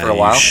hands for a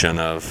while. You shouldn't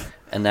have.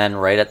 And then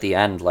right at the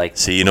end, like,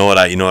 See, you know what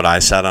I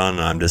sat on,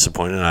 and I'm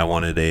disappointed. I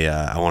wanted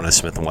a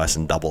Smith &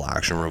 Wesson double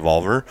action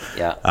revolver.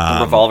 yeah,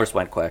 the revolvers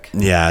went quick.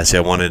 Yeah, see,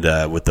 I wanted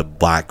with the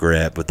black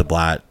grip, with the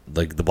black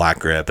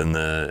grip and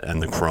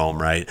the chrome,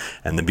 right?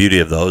 And the beauty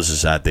of those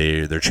is that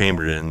they're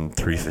chambered in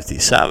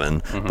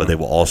 357, but they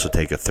will also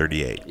take a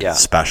 38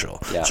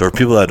 special. Yeah. So for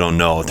people that don't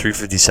know, a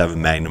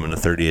 357 Magnum and a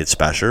 38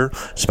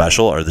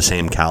 special are the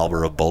same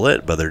caliber of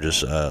bullet, but they're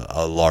just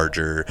a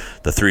larger.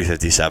 The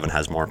 357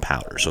 has more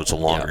powder, so it's a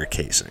longer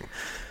casing.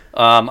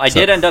 I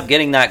did end up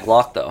getting that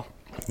Glock though.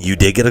 You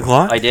did get a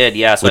Glock? I did,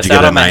 yeah. So What'd I you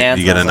sat get on my hands.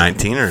 You get a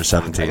 19 or a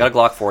 17? I got a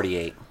Glock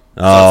 48.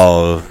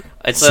 Oh,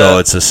 It's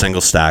it's a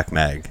single stack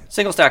mag.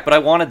 single stack, but I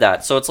wanted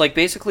that. So it's like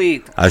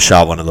basically, I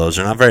shot one of those.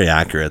 They're not very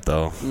accurate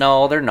though.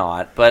 no, they're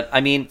not. But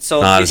I mean,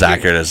 so Not as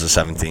accurate as a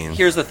 17.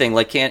 Here's the thing: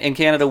 like in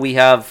Canada, we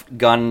have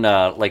gun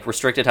like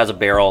restricted has a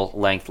barrel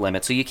length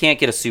limit, so you can't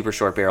get a super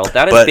short barrel.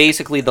 That is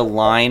basically the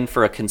line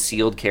for a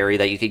concealed carry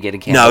that you could get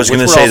in Canada. No, I was going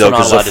to which say we're though, also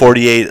because not the allowed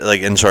to 48,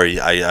 like, and sorry,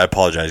 I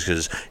apologize,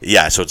 because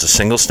so it's a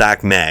single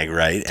stack mag,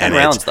 right? 10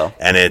 rounds though,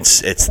 and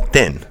it's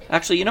thin.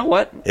 Actually, you know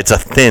what? It's a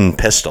thin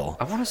pistol.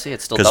 I want to say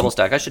it's still double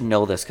stack. I should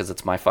know this because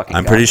it's my fucking.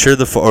 I'm gun. pretty sure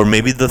or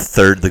maybe the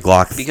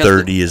Glock Because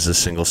 30 is a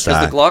single Because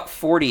stack. the Glock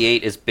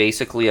 48 is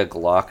basically a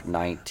Glock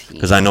 19.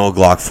 Because I know a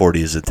Glock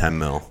 40 is a 10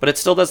 mil. But it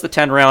still does the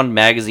 10 round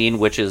magazine,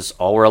 which is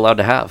all we're allowed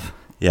to have.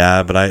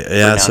 Yeah,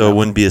 but so it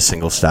wouldn't be a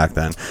single stack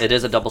then. It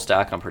is a double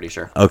stack, I'm pretty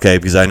sure. Okay,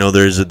 because I know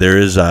there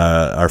is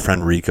our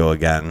friend Rico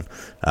again.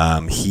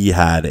 He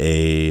had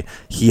a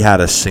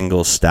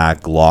single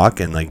stack Glock,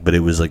 and but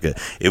it was like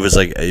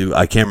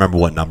I can't remember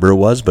what number it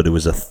was, but it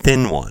was a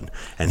thin one,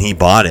 and he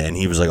bought it, and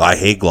he was like, I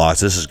hate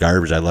Glocks, this is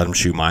garbage. I let him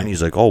shoot mine.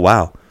 He's like, oh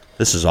wow,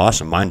 this is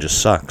awesome. Mine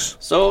just sucks.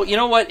 So you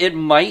know what? It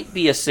might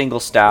be a single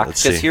stack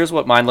because here's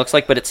what mine looks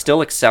like, but it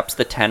still accepts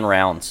the 10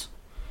 rounds.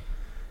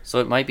 So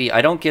it might be.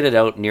 I don't get it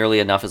out nearly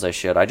enough as I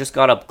should. I just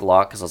got a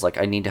Glock because I was like,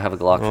 I need to have a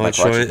Glock for my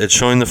collection. It's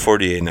showing the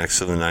 48 next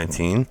to the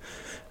 19.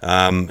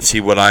 See,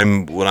 what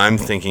I'm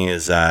thinking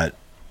is that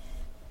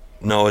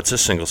no, it's a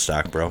single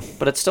stack, bro.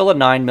 But it's still a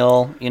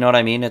 9mm. You know what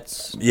I mean?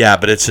 It's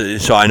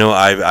so I know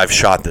I've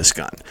shot this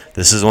gun.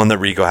 This is one that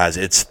Rico has.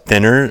 It's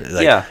thinner.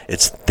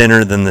 It's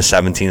thinner than the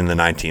 17 and the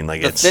 19.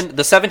 Like the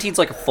 17's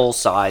like a full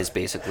size,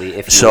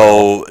 basically.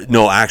 So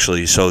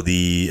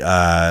the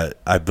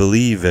I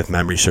believe, if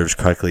memory serves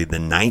correctly, the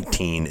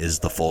 19 is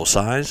the full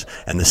size,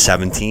 and the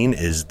 17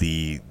 is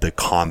the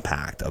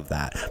compact of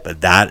that.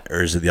 But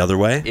or is it the other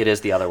way? It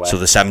is the other way. So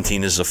the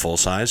 17 is the full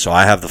size. So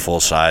I have the full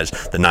size.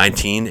 The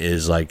 19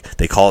 is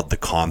they call it the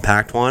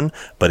compact one,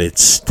 but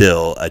it's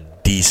still a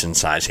decent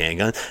size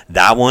handgun.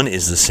 That one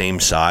is the same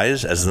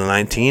size as the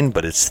 19,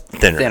 but it's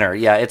thinner.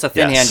 Yeah, it's a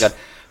thin handgun.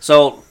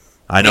 So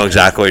I know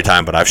exactly what you're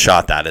talking about. I've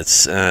shot that.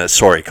 It's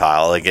sorry,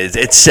 Kyle.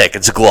 It's sick.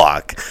 It's a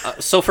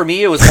Glock. So for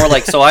me, it was more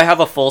like, so I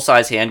have a full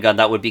size handgun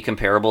that would be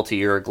comparable to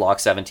your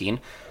Glock 17.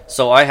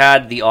 So I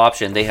had the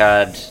option. They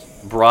had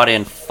brought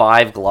in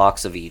 5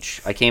 Glocks of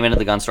each. I came into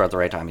the gun store at the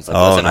right time. He's like,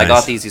 listen, nice. I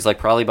got these. He's like,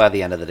 probably by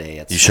the end of the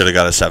day. You should have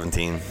got a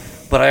 17.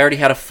 But I already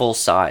had a full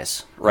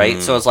size,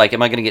 right? So it's like,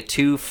 am I going to get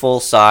 2 full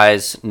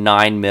size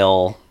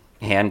 9mm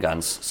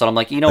handguns? So I'm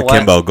like, you know what?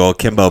 Kimbo, go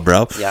Kimbo,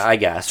 bro. Yeah, I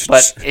guess.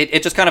 But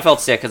it just kind of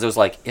felt sick because it was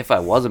like, if I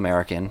was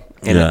American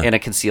in a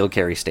concealed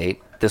carry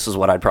state, this is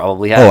what I'd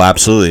probably have. Oh,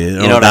 absolutely.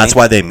 You know that's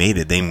why they made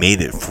it. They made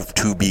it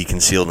to be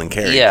concealed and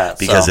carried. Yeah,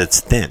 because it's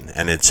thin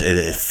and it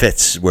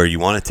fits where you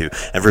want it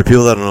to. And for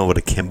people that don't know what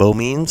a Kimbo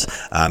means,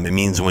 it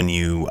means when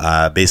you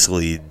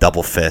basically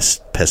double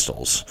fist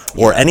pistols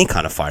or any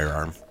kind of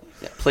firearm.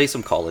 Yeah, play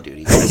some Call of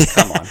Duty, guys.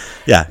 Come on.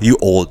 Yeah, you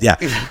old. Yeah.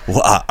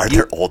 Well, are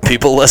there old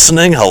people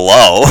listening?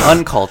 Hello.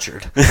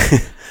 Uncultured.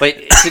 But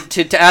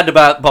to add to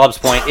Bob's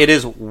point, it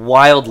is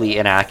wildly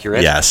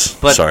inaccurate. Yes,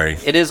 but sorry.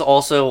 It is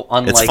also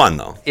unlike. It's fun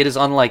though. It is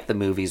unlike the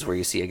movies where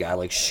you see a guy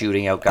like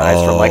shooting out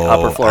guys from like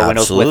upper floor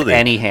windows with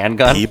any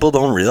handgun. People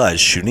don't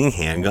realize shooting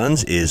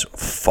handguns is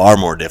far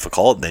more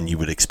difficult than you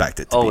would expect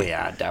it to be. Oh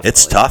yeah, definitely.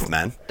 It's tough,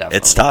 man. Definitely.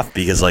 It's tough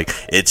because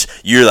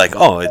you're like,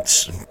 oh,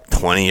 it's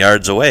 20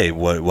 yards away.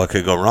 What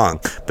could go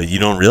wrong? But you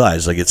don't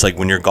realize it's like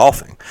when you're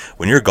golfing.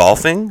 When you're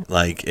golfing,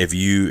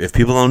 if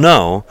people don't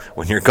know,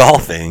 when you're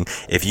golfing,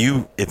 if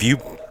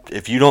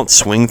you don't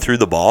swing through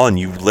the ball and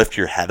you lift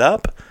your head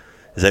up,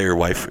 is that your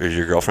wife or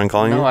your girlfriend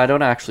calling you? No, I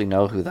don't actually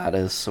know who that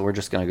is, so we're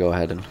just gonna go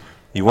ahead and.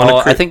 You want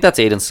to? I think that's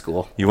Aiden's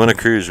school. You want to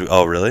cruise?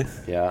 Oh, really?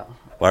 Yeah.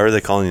 Why are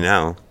they calling you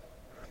now?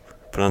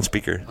 Put on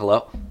speaker.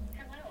 Hello. Hello.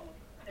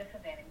 This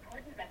is an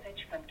important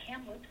message from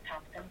Kamloops,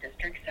 Thompson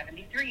District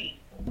 73.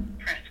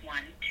 Press 1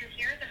 to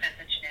hear the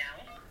message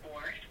now,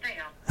 or stay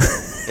on.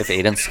 If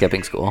Aiden's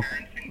skipping school,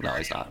 no,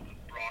 he's not.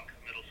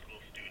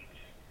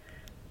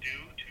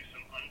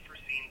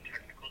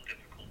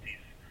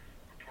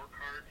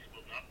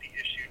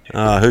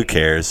 Who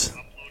cares?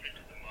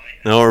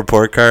 No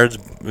report cards?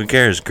 Who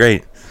cares?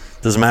 Great.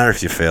 Doesn't matter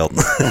if you failed.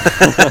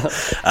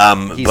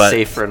 He's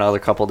safe for another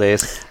couple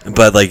days.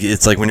 But like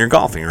it's like when you're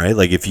golfing, right?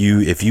 Like if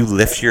you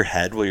lift your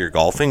head while you're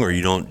golfing, or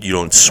you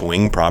don't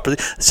swing properly.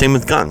 Same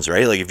with guns,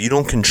 right? Like if you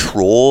don't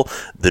control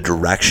the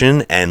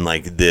direction and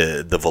like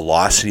the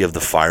velocity of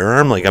the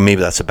firearm, like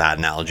maybe that's a bad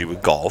analogy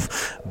with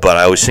golf, but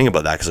I always think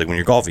about that because like when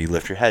you're golfing, you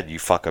lift your head, you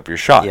fuck up your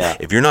shot. Yeah.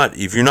 If you're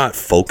not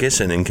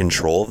focused and in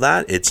control of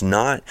that, it's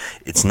not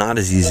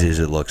as easy as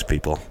it looks,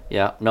 people.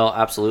 Yeah, no,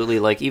 absolutely.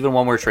 Like even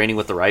when we're training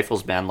with the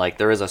rifles, man, like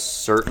there is a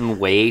certain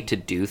way to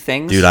do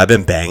things. Dude, I've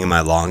been banging my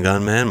long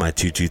gun, man, my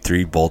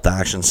 223 bolt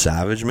action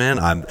Savage, man.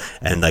 I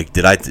don't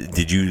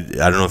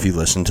know if you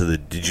listened to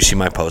did you see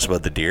my post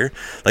about the deer?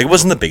 Like it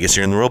wasn't the biggest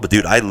deer in the world, but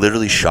dude, I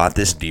literally shot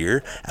this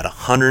deer at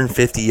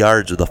 150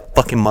 yards with a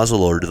fucking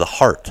muzzleloader to the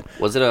heart.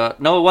 Was it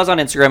no, it was on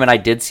Instagram and I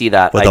did see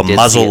that. With a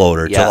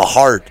muzzleloader to the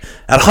heart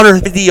at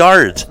 150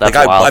 yards. That's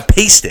like wild. I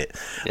paced it.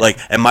 Yeah. Like,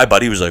 and my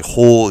buddy was like,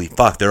 holy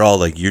fuck, they're all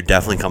like, you're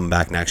definitely coming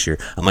back next year.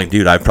 I'm like,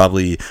 dude,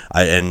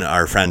 and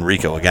our friend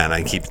Rico, again,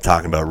 I keep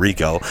talking about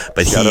Rico,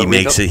 but he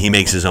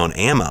makes his own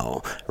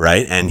ammo,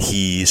 right? And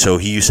he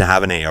used to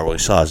have an AR. Well, he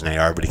still has an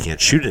AR, but he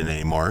can't shoot it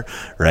anymore,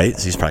 right?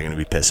 So he's probably going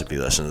to be pissed if he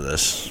listens to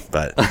this,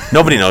 but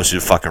nobody knows who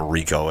fucking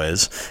Rico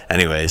is.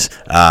 Anyways,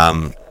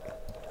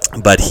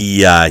 but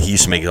he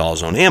used to make all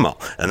his own ammo,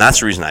 and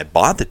that's the reason I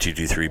bought the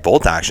 223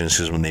 bolt actions,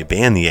 because when they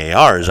banned the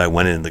ARs, I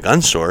went into the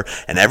gun store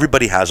and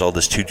everybody has all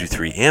this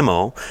 223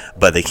 ammo,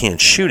 but they can't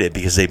shoot it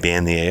because they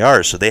banned the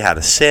ARs. So they had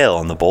a sale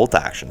on the bolt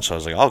action. So I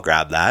was like, I'll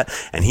grab that.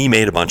 And he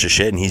made a bunch of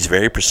shit, and he's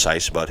very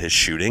precise about his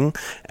shooting.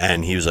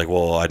 And he was like,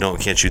 well,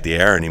 can't shoot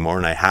the AR anymore,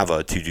 and I have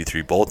a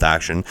 223 bolt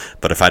action,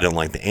 but if I don't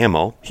like the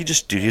ammo,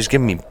 he's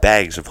giving me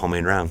bags of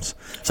homemade rounds.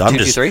 So I'm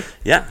 223?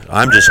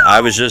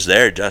 I was just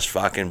there, just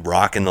fucking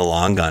rocking the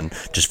long gun.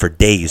 Just for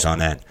days on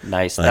that.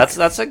 Nice. Like,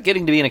 that's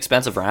getting to be an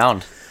expensive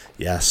round.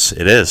 Yes,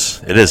 it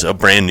is. It is. A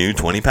brand new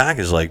 20 pack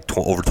is like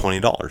over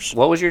 $20.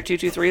 What was your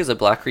 223? Is it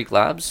Black Creek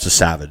Labs? It's a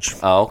Savage.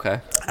 Oh,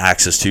 okay.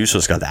 Axis 2, so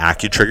it's got the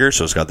Accu trigger,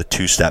 so it's got the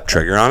 2-step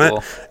trigger on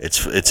Cool.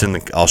 it. It's in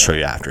the. I'll show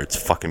you after. It's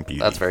fucking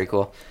beauty. That's very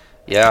cool.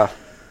 Yeah.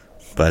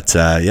 But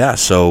yeah.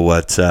 So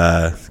what?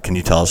 Can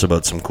you tell us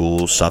about some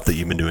cool stuff that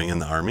you've been doing in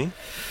the Army?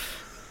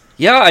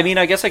 Yeah, I mean,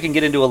 I guess I can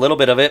get into a little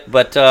bit of it,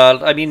 but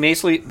I mean,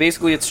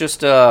 basically, it's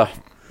just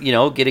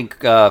getting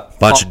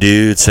bunch of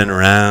dudes sitting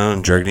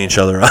around jerking each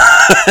other up.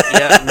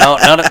 Yeah, no.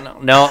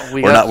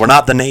 We're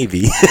not the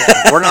Navy.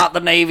 We're not the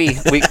Navy.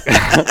 We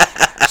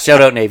shout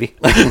out Navy.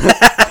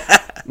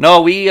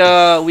 No, we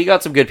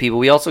got some good people.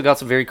 We also got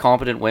some very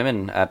competent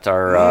women at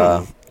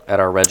our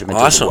regiment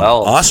as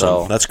well. Awesome.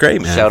 So That's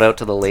great, man. Shout out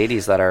to the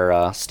ladies that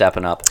are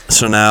stepping up.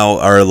 So now,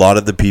 are a lot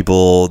of the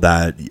people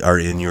that are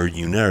in your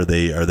unit, are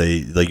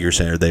they like you're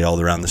saying, are they all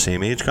around the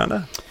same age, kind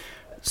of?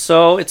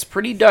 So it's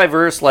pretty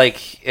diverse,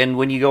 like, and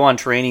when you go on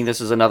training, this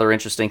is another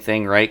interesting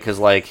thing, right? Because,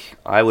 like,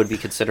 I would be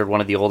considered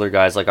one of the older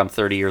guys. Like, I'm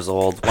 30 years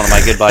old. One of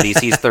my good buddies,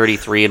 he's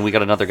 33, and we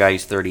got another guy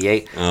who's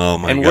 38. Oh,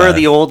 my God. And we're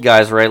the old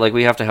guys, right? Like,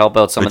 we have to help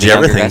out some of the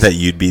younger younger guys. Would you ever think guys. that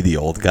you'd be the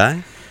old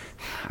guy?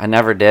 I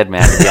never did,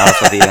 man, to be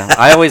honest with you.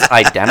 I always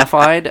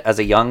identified as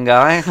a young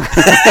guy.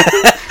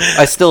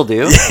 I still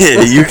do.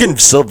 You can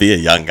still be a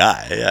young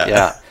guy, yeah.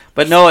 Yeah.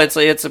 But no, it's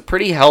a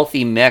pretty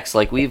healthy mix.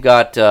 Like, we've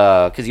got,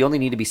 because you only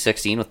need to be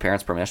 16 with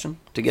parents' permission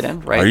to get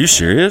in, right? Are you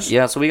serious?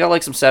 Yeah, so we got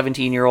like some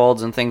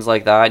 17-year-olds and things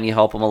like that, and you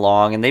help them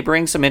along, and they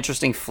bring some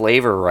interesting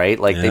flavor, right?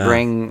 Like, they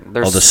bring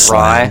their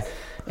spry.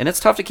 And it's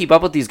tough to keep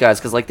up with these guys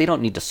because, like, they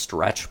don't need to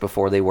stretch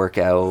before they work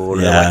out. Or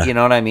like, you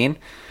know what I mean?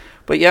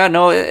 But yeah,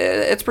 no,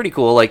 it's pretty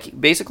cool. Like,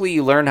 basically,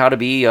 you learn how to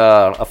be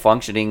a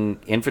functioning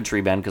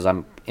infantryman, because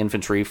I'm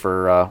infantry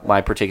for my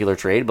particular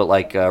trade. But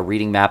like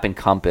reading map and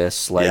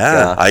compass, like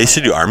I used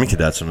to do Army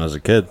cadets when I was a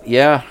kid.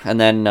 Yeah, and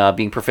then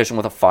being proficient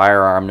with a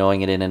firearm,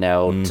 knowing it in and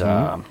out,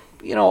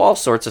 all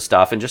sorts of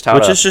stuff, and just how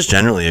which is just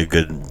generally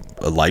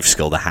a life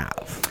skill to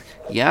have.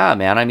 Yeah,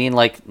 man. I mean,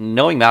 like,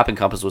 knowing map and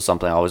compass was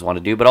something I always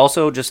wanted to do, but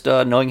also just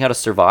knowing how to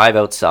survive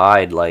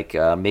outside, like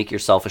make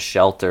yourself a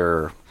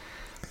shelter.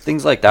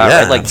 Things like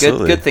that, right? Like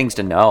good things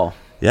to know.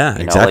 Yeah, you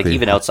know, exactly. Like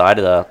even outside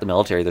of the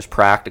military, there's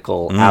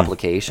practical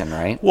application,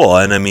 right? Well,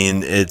 and I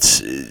mean,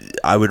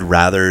 I would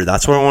rather.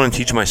 That's what I want to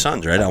teach my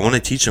sons, right? I want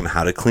to teach them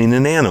how to clean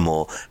an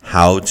animal,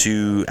 how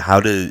to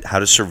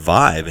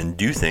survive and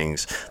do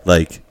things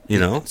like. You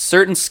know,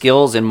 certain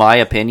skills, in my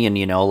opinion,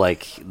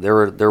 like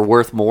they're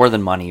worth more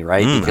than money,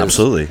 right?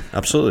 Absolutely,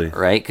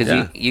 right?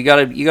 Because you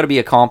gotta be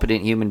a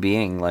competent human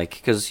being, like,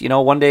 because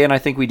one day, and I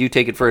think we do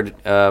take it for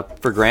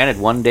granted.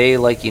 One day,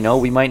 like,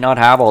 we might not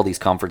have all these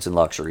comforts and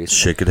luxuries.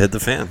 Shit could hit the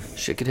fan.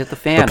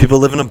 But people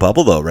live in a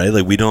bubble, though, right?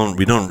 Like we don't.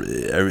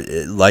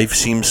 Life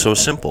seems so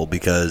simple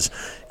because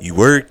you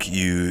work,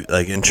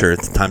 and sure,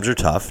 times are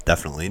tough.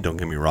 Definitely, don't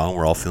get me wrong.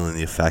 We're all feeling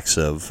the effects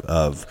of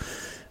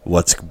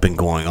what's been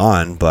going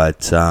on,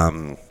 but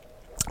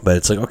But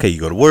it's like, okay, you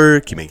go to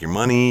work, you make your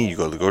money, you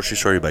go to the grocery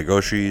store, you buy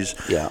groceries.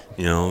 Yeah.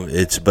 You know,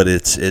 it's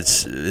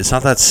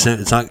not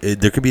that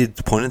there could be a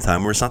point in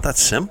time where it's not that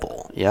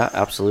simple. Yeah,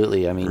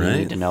 absolutely. I mean, Right? you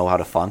need to know how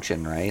to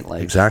function, right?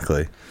 Like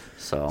Exactly.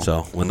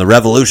 So when the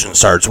revolution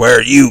starts, where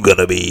are you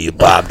gonna be,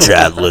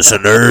 Bobchat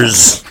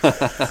listeners?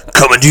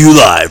 Coming to you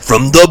live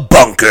from the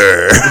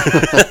bunker.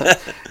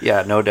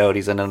 yeah, no doubt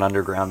he's in an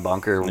underground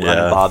bunker running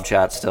Yeah.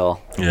 Bobchat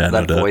still. Yeah, no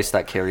that doubt. voice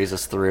that carries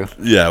us through.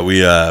 Yeah,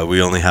 we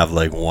only have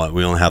like one.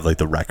 We only have like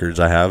the records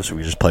I have, so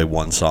we just play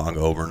one song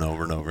over and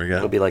over and over again.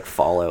 It'll be like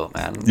Fallout,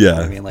 man. Yeah. You know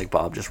what I mean, like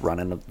Bob just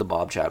running the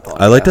Bobchat podcast.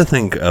 I like to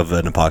think of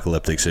an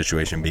apocalyptic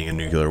situation being a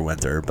nuclear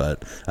winter,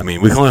 but I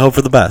mean, we can only hope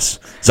for the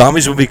best.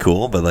 Zombies would be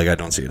cool, but like I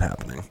don't see it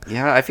happening.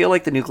 Yeah, I feel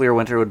like the nuclear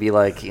winter would be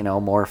like, you know,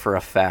 more for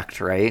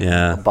effect, right?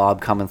 Yeah. Bob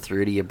coming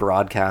through to you,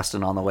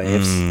 broadcasting on the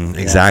waves. Yeah.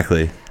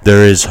 Exactly.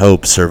 There is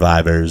hope,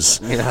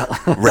 survivors. Yeah.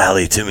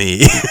 Rally to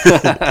me.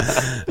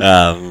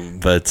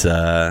 But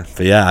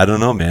yeah, I don't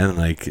know, man.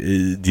 Like,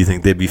 do you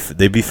think they'd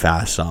be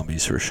fast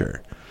zombies for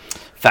sure?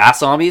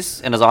 Fast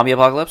zombies in a zombie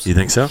apocalypse? Do you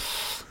think so?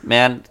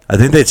 Man, I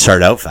think they'd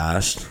start out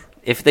fast.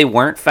 if they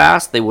weren't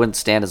fast, they wouldn't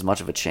stand as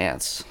much of a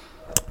chance.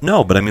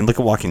 No, but I mean, look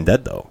at Walking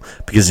Dead though,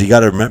 because you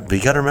got to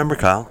remember,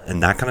 Kyle, in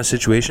that kind of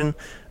situation,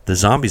 the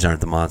zombies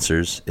aren't the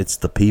monsters; it's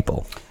the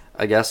people.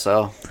 I guess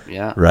so.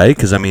 Yeah. Right?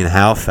 Because I mean,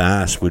 how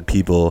fast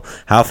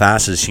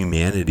does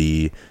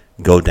humanity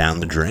go down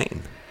the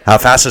drain? How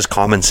fast is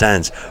common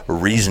sense,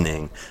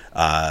 reasoning,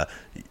 why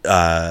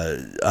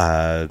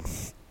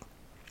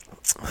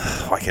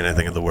can't I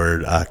think of the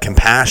word?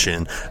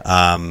 Compassion.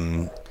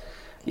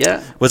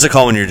 Yeah. What's it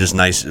called when you're just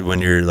nice? When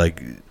you're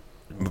like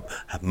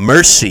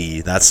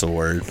mercy. That's the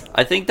word.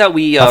 I think that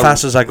we How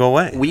fast does that go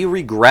away? we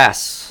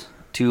regress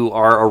to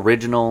our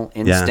original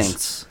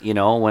instincts, you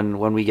know,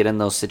 when we get in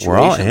those situations.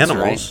 We're all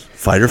animals. Right?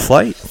 Fight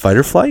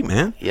or flight,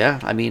 man. Yeah,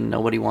 I mean,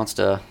 nobody wants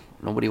to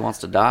die. Let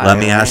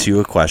me right? ask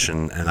you a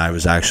question. And I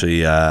was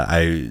actually,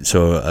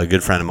 so a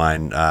good friend of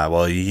mine,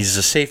 well, he's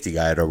a safety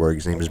guy at our work.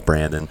 His name is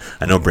Brandon.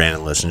 I know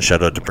Brandon listens.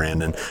 Shout out to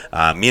Brandon.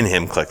 Me and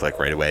him clicked like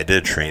right away. I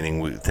did a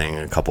training thing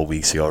a couple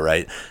weeks ago,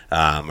 right?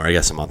 Or I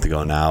guess a month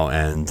ago now.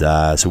 And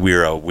so we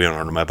went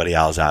over to my buddy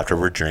Al's after.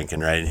 We're drinking,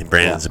 right? And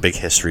Brandon's a big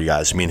history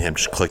guy. So me and him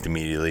just clicked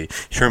immediately.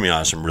 He turned me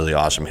on some really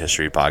awesome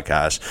history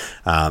podcasts.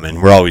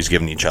 And we're always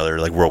giving each other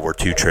like World War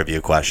II trivia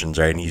questions,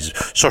 right? And he's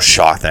so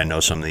shocked that I know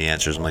some of the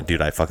answers. I'm like,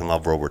 dude, I fucking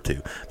love World War II.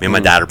 Me and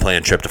my dad are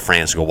planning a trip to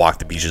France to go walk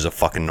the beaches of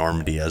fucking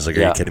Normandy. I was like,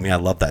 are you kidding me? I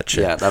love that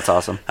shit. Yeah, that's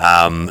awesome.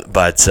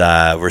 But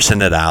we're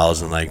sitting at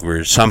Al's and like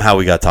we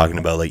got talking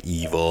about like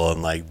evil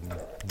and like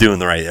doing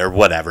the right or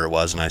whatever it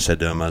was. And I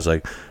said to him, I was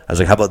like,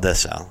 how about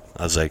this, Al?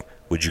 I was like,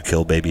 would you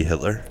kill baby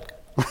Hitler?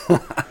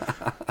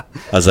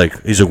 He's like,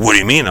 what do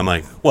you mean? I'm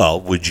like, well,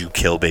 would you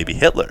kill baby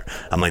Hitler?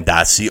 I'm like,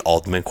 that's the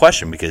ultimate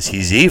question because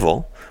he's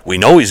evil. We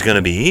know he's going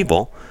to be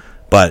evil,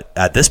 but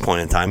at this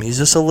point in time, he's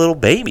just a little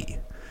baby.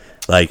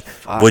 Like,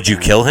 would you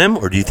kill him,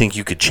 or do you think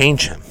you could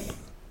change him?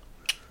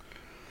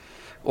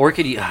 Or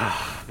could you?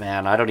 Oh,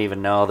 man, I don't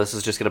even know. This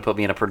is just gonna put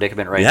me in a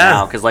predicament right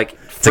now because, like,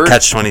 it's a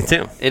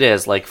catch-22. It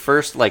is like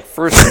first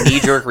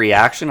knee-jerk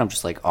reaction. I'm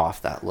just like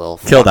off that little.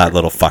 Kill that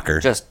little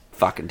fucker. Just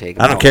fucking take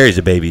him. I don't care. He's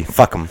a baby.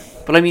 Fuck him.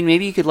 But I mean,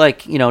 maybe you could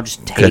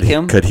just take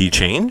him. Could he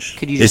change?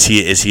 Could you? Is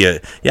he?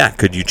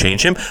 Could you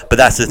change him? But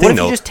that's the thing, what if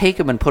though. you just take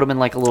him and put him in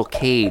like a little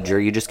cage, or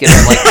you just get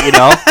him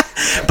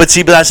But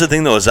that's the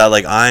thing, though, is that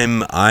like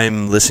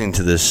I'm listening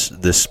to this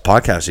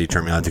podcast that he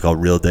turned me on to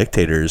called Real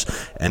Dictators,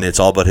 and it's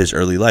all about his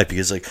early life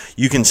because like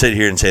you can sit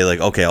here and say like,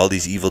 okay, all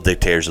these evil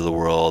dictators of the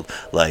world,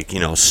 like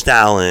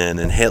Stalin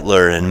and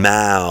Hitler and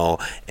Mao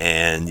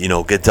and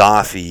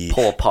Gaddafi,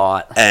 Pol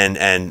Pot,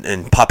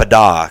 and Papa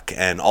Doc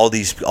and all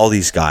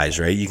these guys,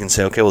 right? You can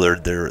say, okay, well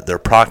they're a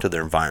product of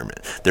their environment,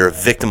 they're a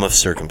victim of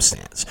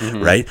circumstance,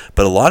 right?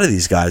 But a lot of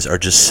these guys are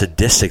just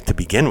sadistic to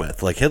begin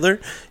with. Like Hitler,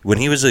 when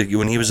he was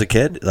a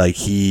kid, like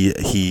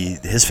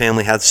his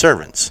family had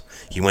servants.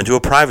 He went to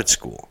a private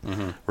school,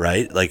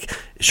 right? Like,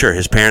 sure,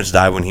 his parents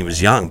died when he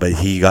was young, but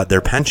he got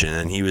their pension,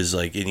 and he was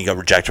like, and he got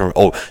rejected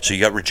from. So you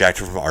got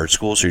rejected from art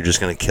school, so you're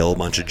just gonna kill a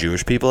bunch of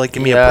Jewish people? Like,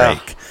 give me a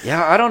break.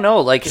 Yeah, I don't know.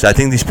 Like, so I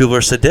think these people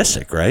are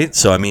sadistic, right?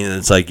 So I mean,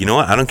 it's like, you know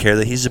what? I don't care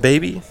that he's a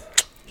baby.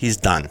 He's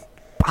done.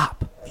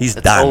 Pop. He's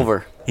It's done.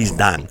 over. He's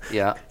done.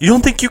 Yeah. You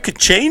don't think you could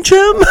change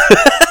him?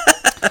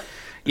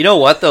 You know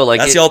what though?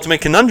 Like, that's the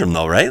ultimate conundrum,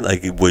 though, right?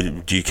 Like,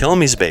 do you kill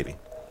him? He's a baby.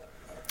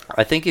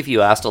 I think if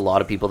you asked a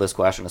lot of people this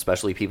question,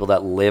 especially people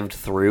that lived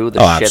through the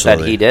shit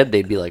absolutely. that he did,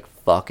 they'd be like,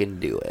 "Fucking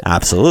do it."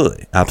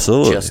 Absolutely.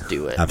 Just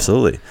do it.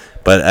 Absolutely.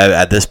 But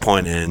at this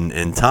point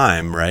in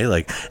time, right?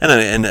 Like,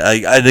 and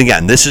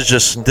again, this is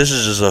just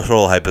a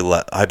whole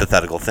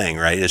hypothetical thing,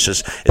 right?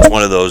 It's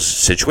one of those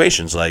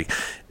situations, like.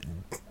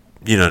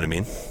 You know what I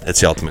mean? It's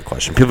the ultimate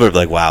question. People are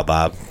like, wow,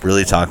 Bob,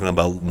 really talking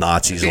about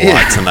Nazis a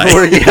lot tonight.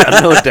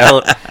 Yeah, no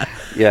doubt.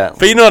 Yeah.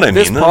 But you know what I mean?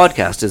 This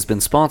podcast has been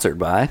sponsored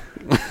by...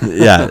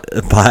 Yeah,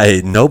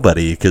 by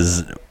nobody,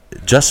 because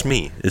just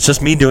me. It's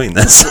just me doing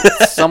this.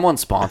 Someone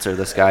sponsor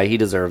this guy. He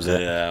deserves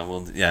it. Yeah,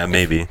 well, yeah,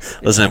 maybe.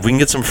 Listen, if we can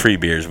get some free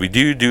beers, we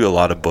do a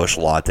lot of Bush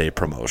Latte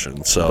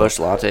promotions. So Bush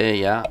Latte,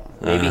 yeah.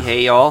 Maybe,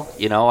 hey, y'all.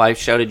 You know, I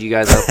shouted you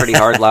guys out pretty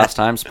hard last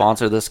time.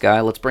 Sponsor this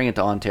guy. Let's bring it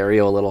to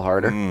Ontario a little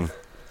harder.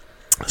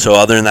 So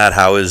other than that,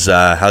 how's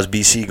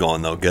BC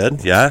going, though?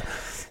 Good? Yeah?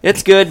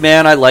 It's good,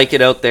 man. I like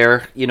it out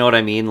there. You know what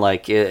I mean?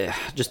 Like,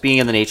 just being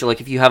in the nature. Like,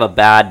 if you have a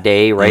bad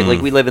day, right?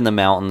 Like, we live in the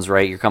mountains,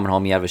 right? You're coming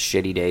home, you have a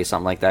shitty day,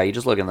 something like that. You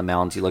just look in the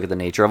mountains, you look at the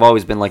nature. I've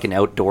always been, like, an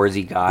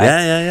outdoorsy guy.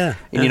 Yeah.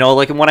 And, you know,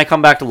 like, when I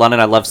come back to London,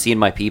 I love seeing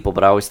my people,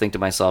 but I always think to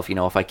myself, you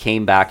know, if I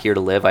came back here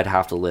to live, I'd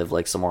have to live,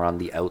 like, somewhere on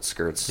the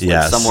outskirts.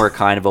 Yes. Like, somewhere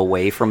kind of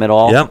away from it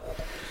all. Yep.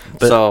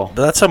 But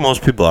that's how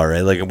most people are,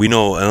 right? Like, we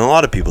know, and a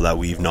lot of people that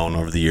we've known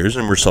over the years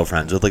and we're still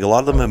friends with, like, a lot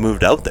of them have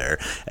moved out there.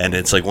 And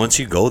it's like, once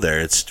you go there,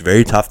 it's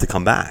very tough to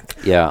come back.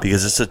 Yeah.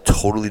 Because it's a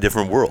totally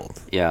different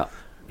world. Yeah.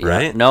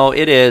 Right? No,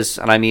 it is.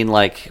 And I mean,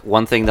 like,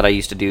 one thing that I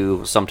used to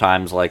do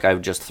sometimes, like, I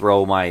would just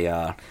throw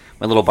my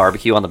my little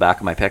barbecue on the back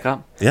of my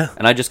pickup. Yeah.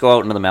 And I just go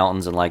out into the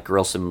mountains and, like,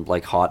 grill some,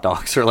 like, hot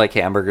dogs or, like,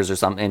 hamburgers or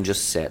something and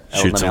just sit out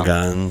in Shoot the some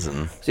mountains. guns.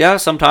 And Yeah,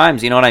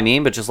 sometimes, you know what I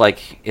mean? But just,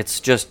 like, it's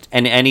just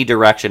in any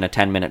direction a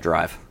 10-minute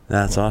drive.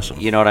 that's awesome.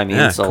 You know what I mean?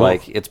 Yeah, So, cool.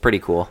 like, it's pretty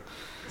cool.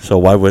 So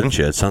why wouldn't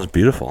you? It sounds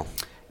beautiful.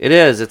 It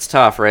is. It's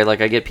tough, right? Like,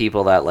 I get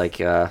people that, like,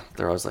 they're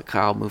always like,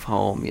 Kyle, move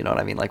home. You know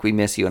what I mean? Like, we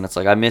miss you. And it's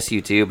like, I miss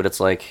you too. But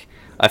it's like,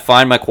 I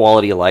find my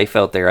quality of life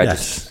out there.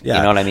 You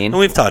know what I mean? And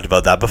we've talked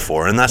about that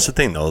before, and that's the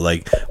thing, though.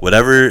 Like,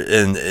 whatever,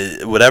 and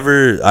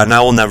I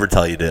will never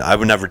tell you I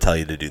would never tell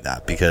you to do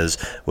that, because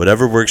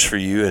whatever works for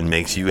you and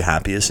makes you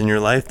happiest in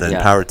your life,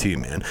 then power to you,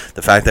 man.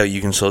 The fact that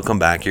you can still come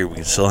back here, we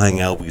can still hang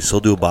out, we can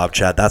still do a Bob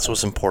chat, that's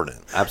what's important.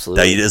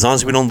 Absolutely. As long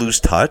as we don't lose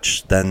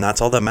touch, then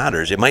that's all that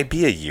matters. It might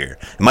be a year,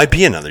 it might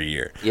be another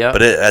year, Yeah.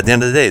 but at the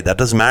end of the day, that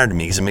doesn't matter to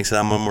me, because it makes it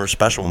that much more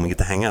special when we get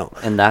to hang out.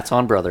 And that's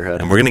on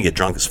Brotherhood. And we're gonna get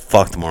drunk as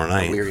fuck tomorrow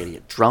night. We're going to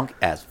get drunk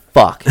as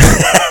fuck.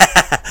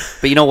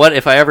 But you know what?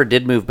 If I ever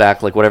did move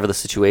back, like, whatever the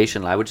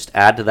situation, I would just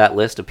add to that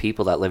list of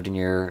people that lived in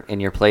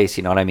your place.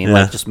 You know what I mean? Yeah.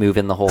 Like, just move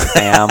in the whole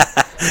fam.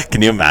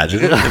 Can you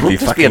imagine? It'd be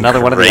Just fucking be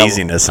another one of the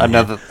craziness.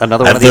 another one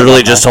I've of the literally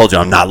alumni. just told you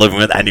I'm not living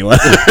with anyone.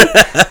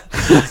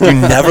 You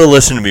never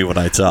listen to me when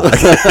I talk.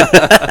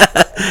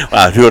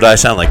 Wow, who would I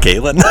sound like,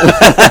 Caitlin?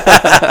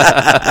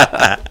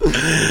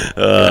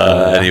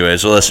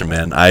 Anyways, well, listen,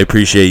 man. I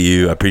appreciate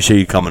you. I appreciate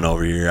you coming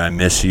over here. I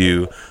miss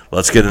you.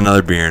 Let's get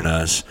another beer in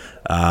us.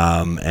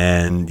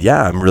 And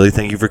yeah, I'm really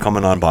thank you for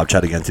coming on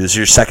Bobchat again. This is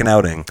your second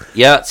outing.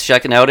 Yeah, it's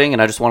second outing,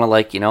 and I just want to,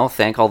 like, you know,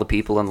 thank all the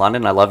people in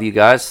London. I love you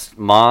guys.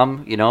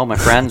 Mom, you know, my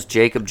friends,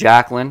 Jacob,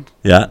 Jacqueline,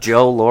 Yeah.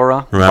 Joe,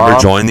 Laura, Remember,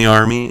 Bob, join the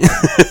army.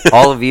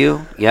 all of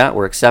you. Yeah,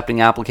 we're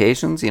accepting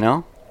applications, you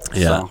know.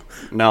 Yeah. So,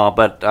 no,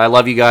 but I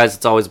love you guys.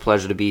 It's always a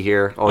pleasure to be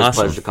here. Always Awesome.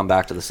 a pleasure to come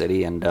back to the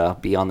city and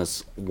be on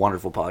this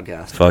wonderful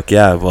podcast. Fuck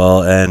yeah.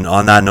 Well, and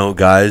on that note,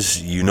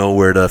 guys, you know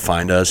where to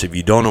find us. If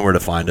you don't know where to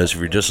find us, if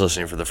you're just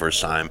listening for the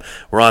first time,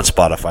 we're on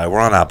Spotify, we're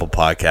on Apple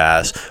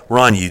Podcasts, we're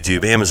on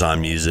YouTube,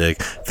 Amazon Music,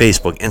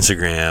 Facebook,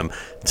 Instagram.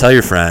 Tell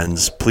your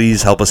friends.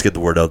 Please help us get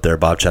the word out there.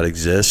 Bobchat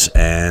exists,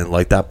 and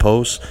like that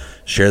post,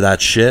 share that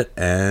shit,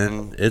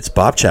 and it's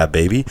Bobchat,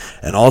 baby.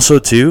 And also,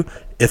 too,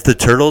 if the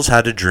turtles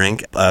had to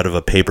drink out of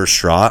a paper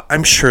straw,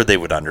 I'm sure they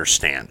would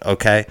understand,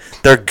 okay?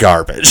 They're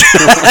garbage.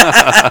 All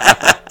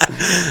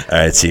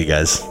right, see you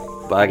guys.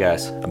 Bye,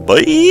 guys.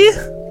 Bye. You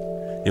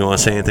want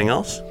to say anything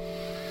else?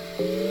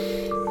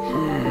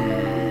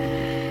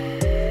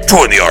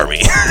 Join the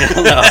army.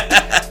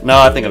 No,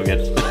 I think I'm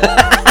good.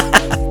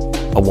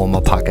 I want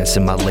my podcast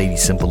and my lady,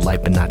 simple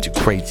life but not too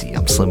crazy.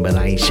 I'm slim but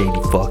I ain't shady,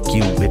 fuck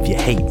you if you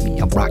hate me.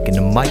 I'm rocking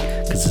the mic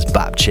cause it's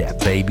Bobchat,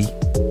 baby.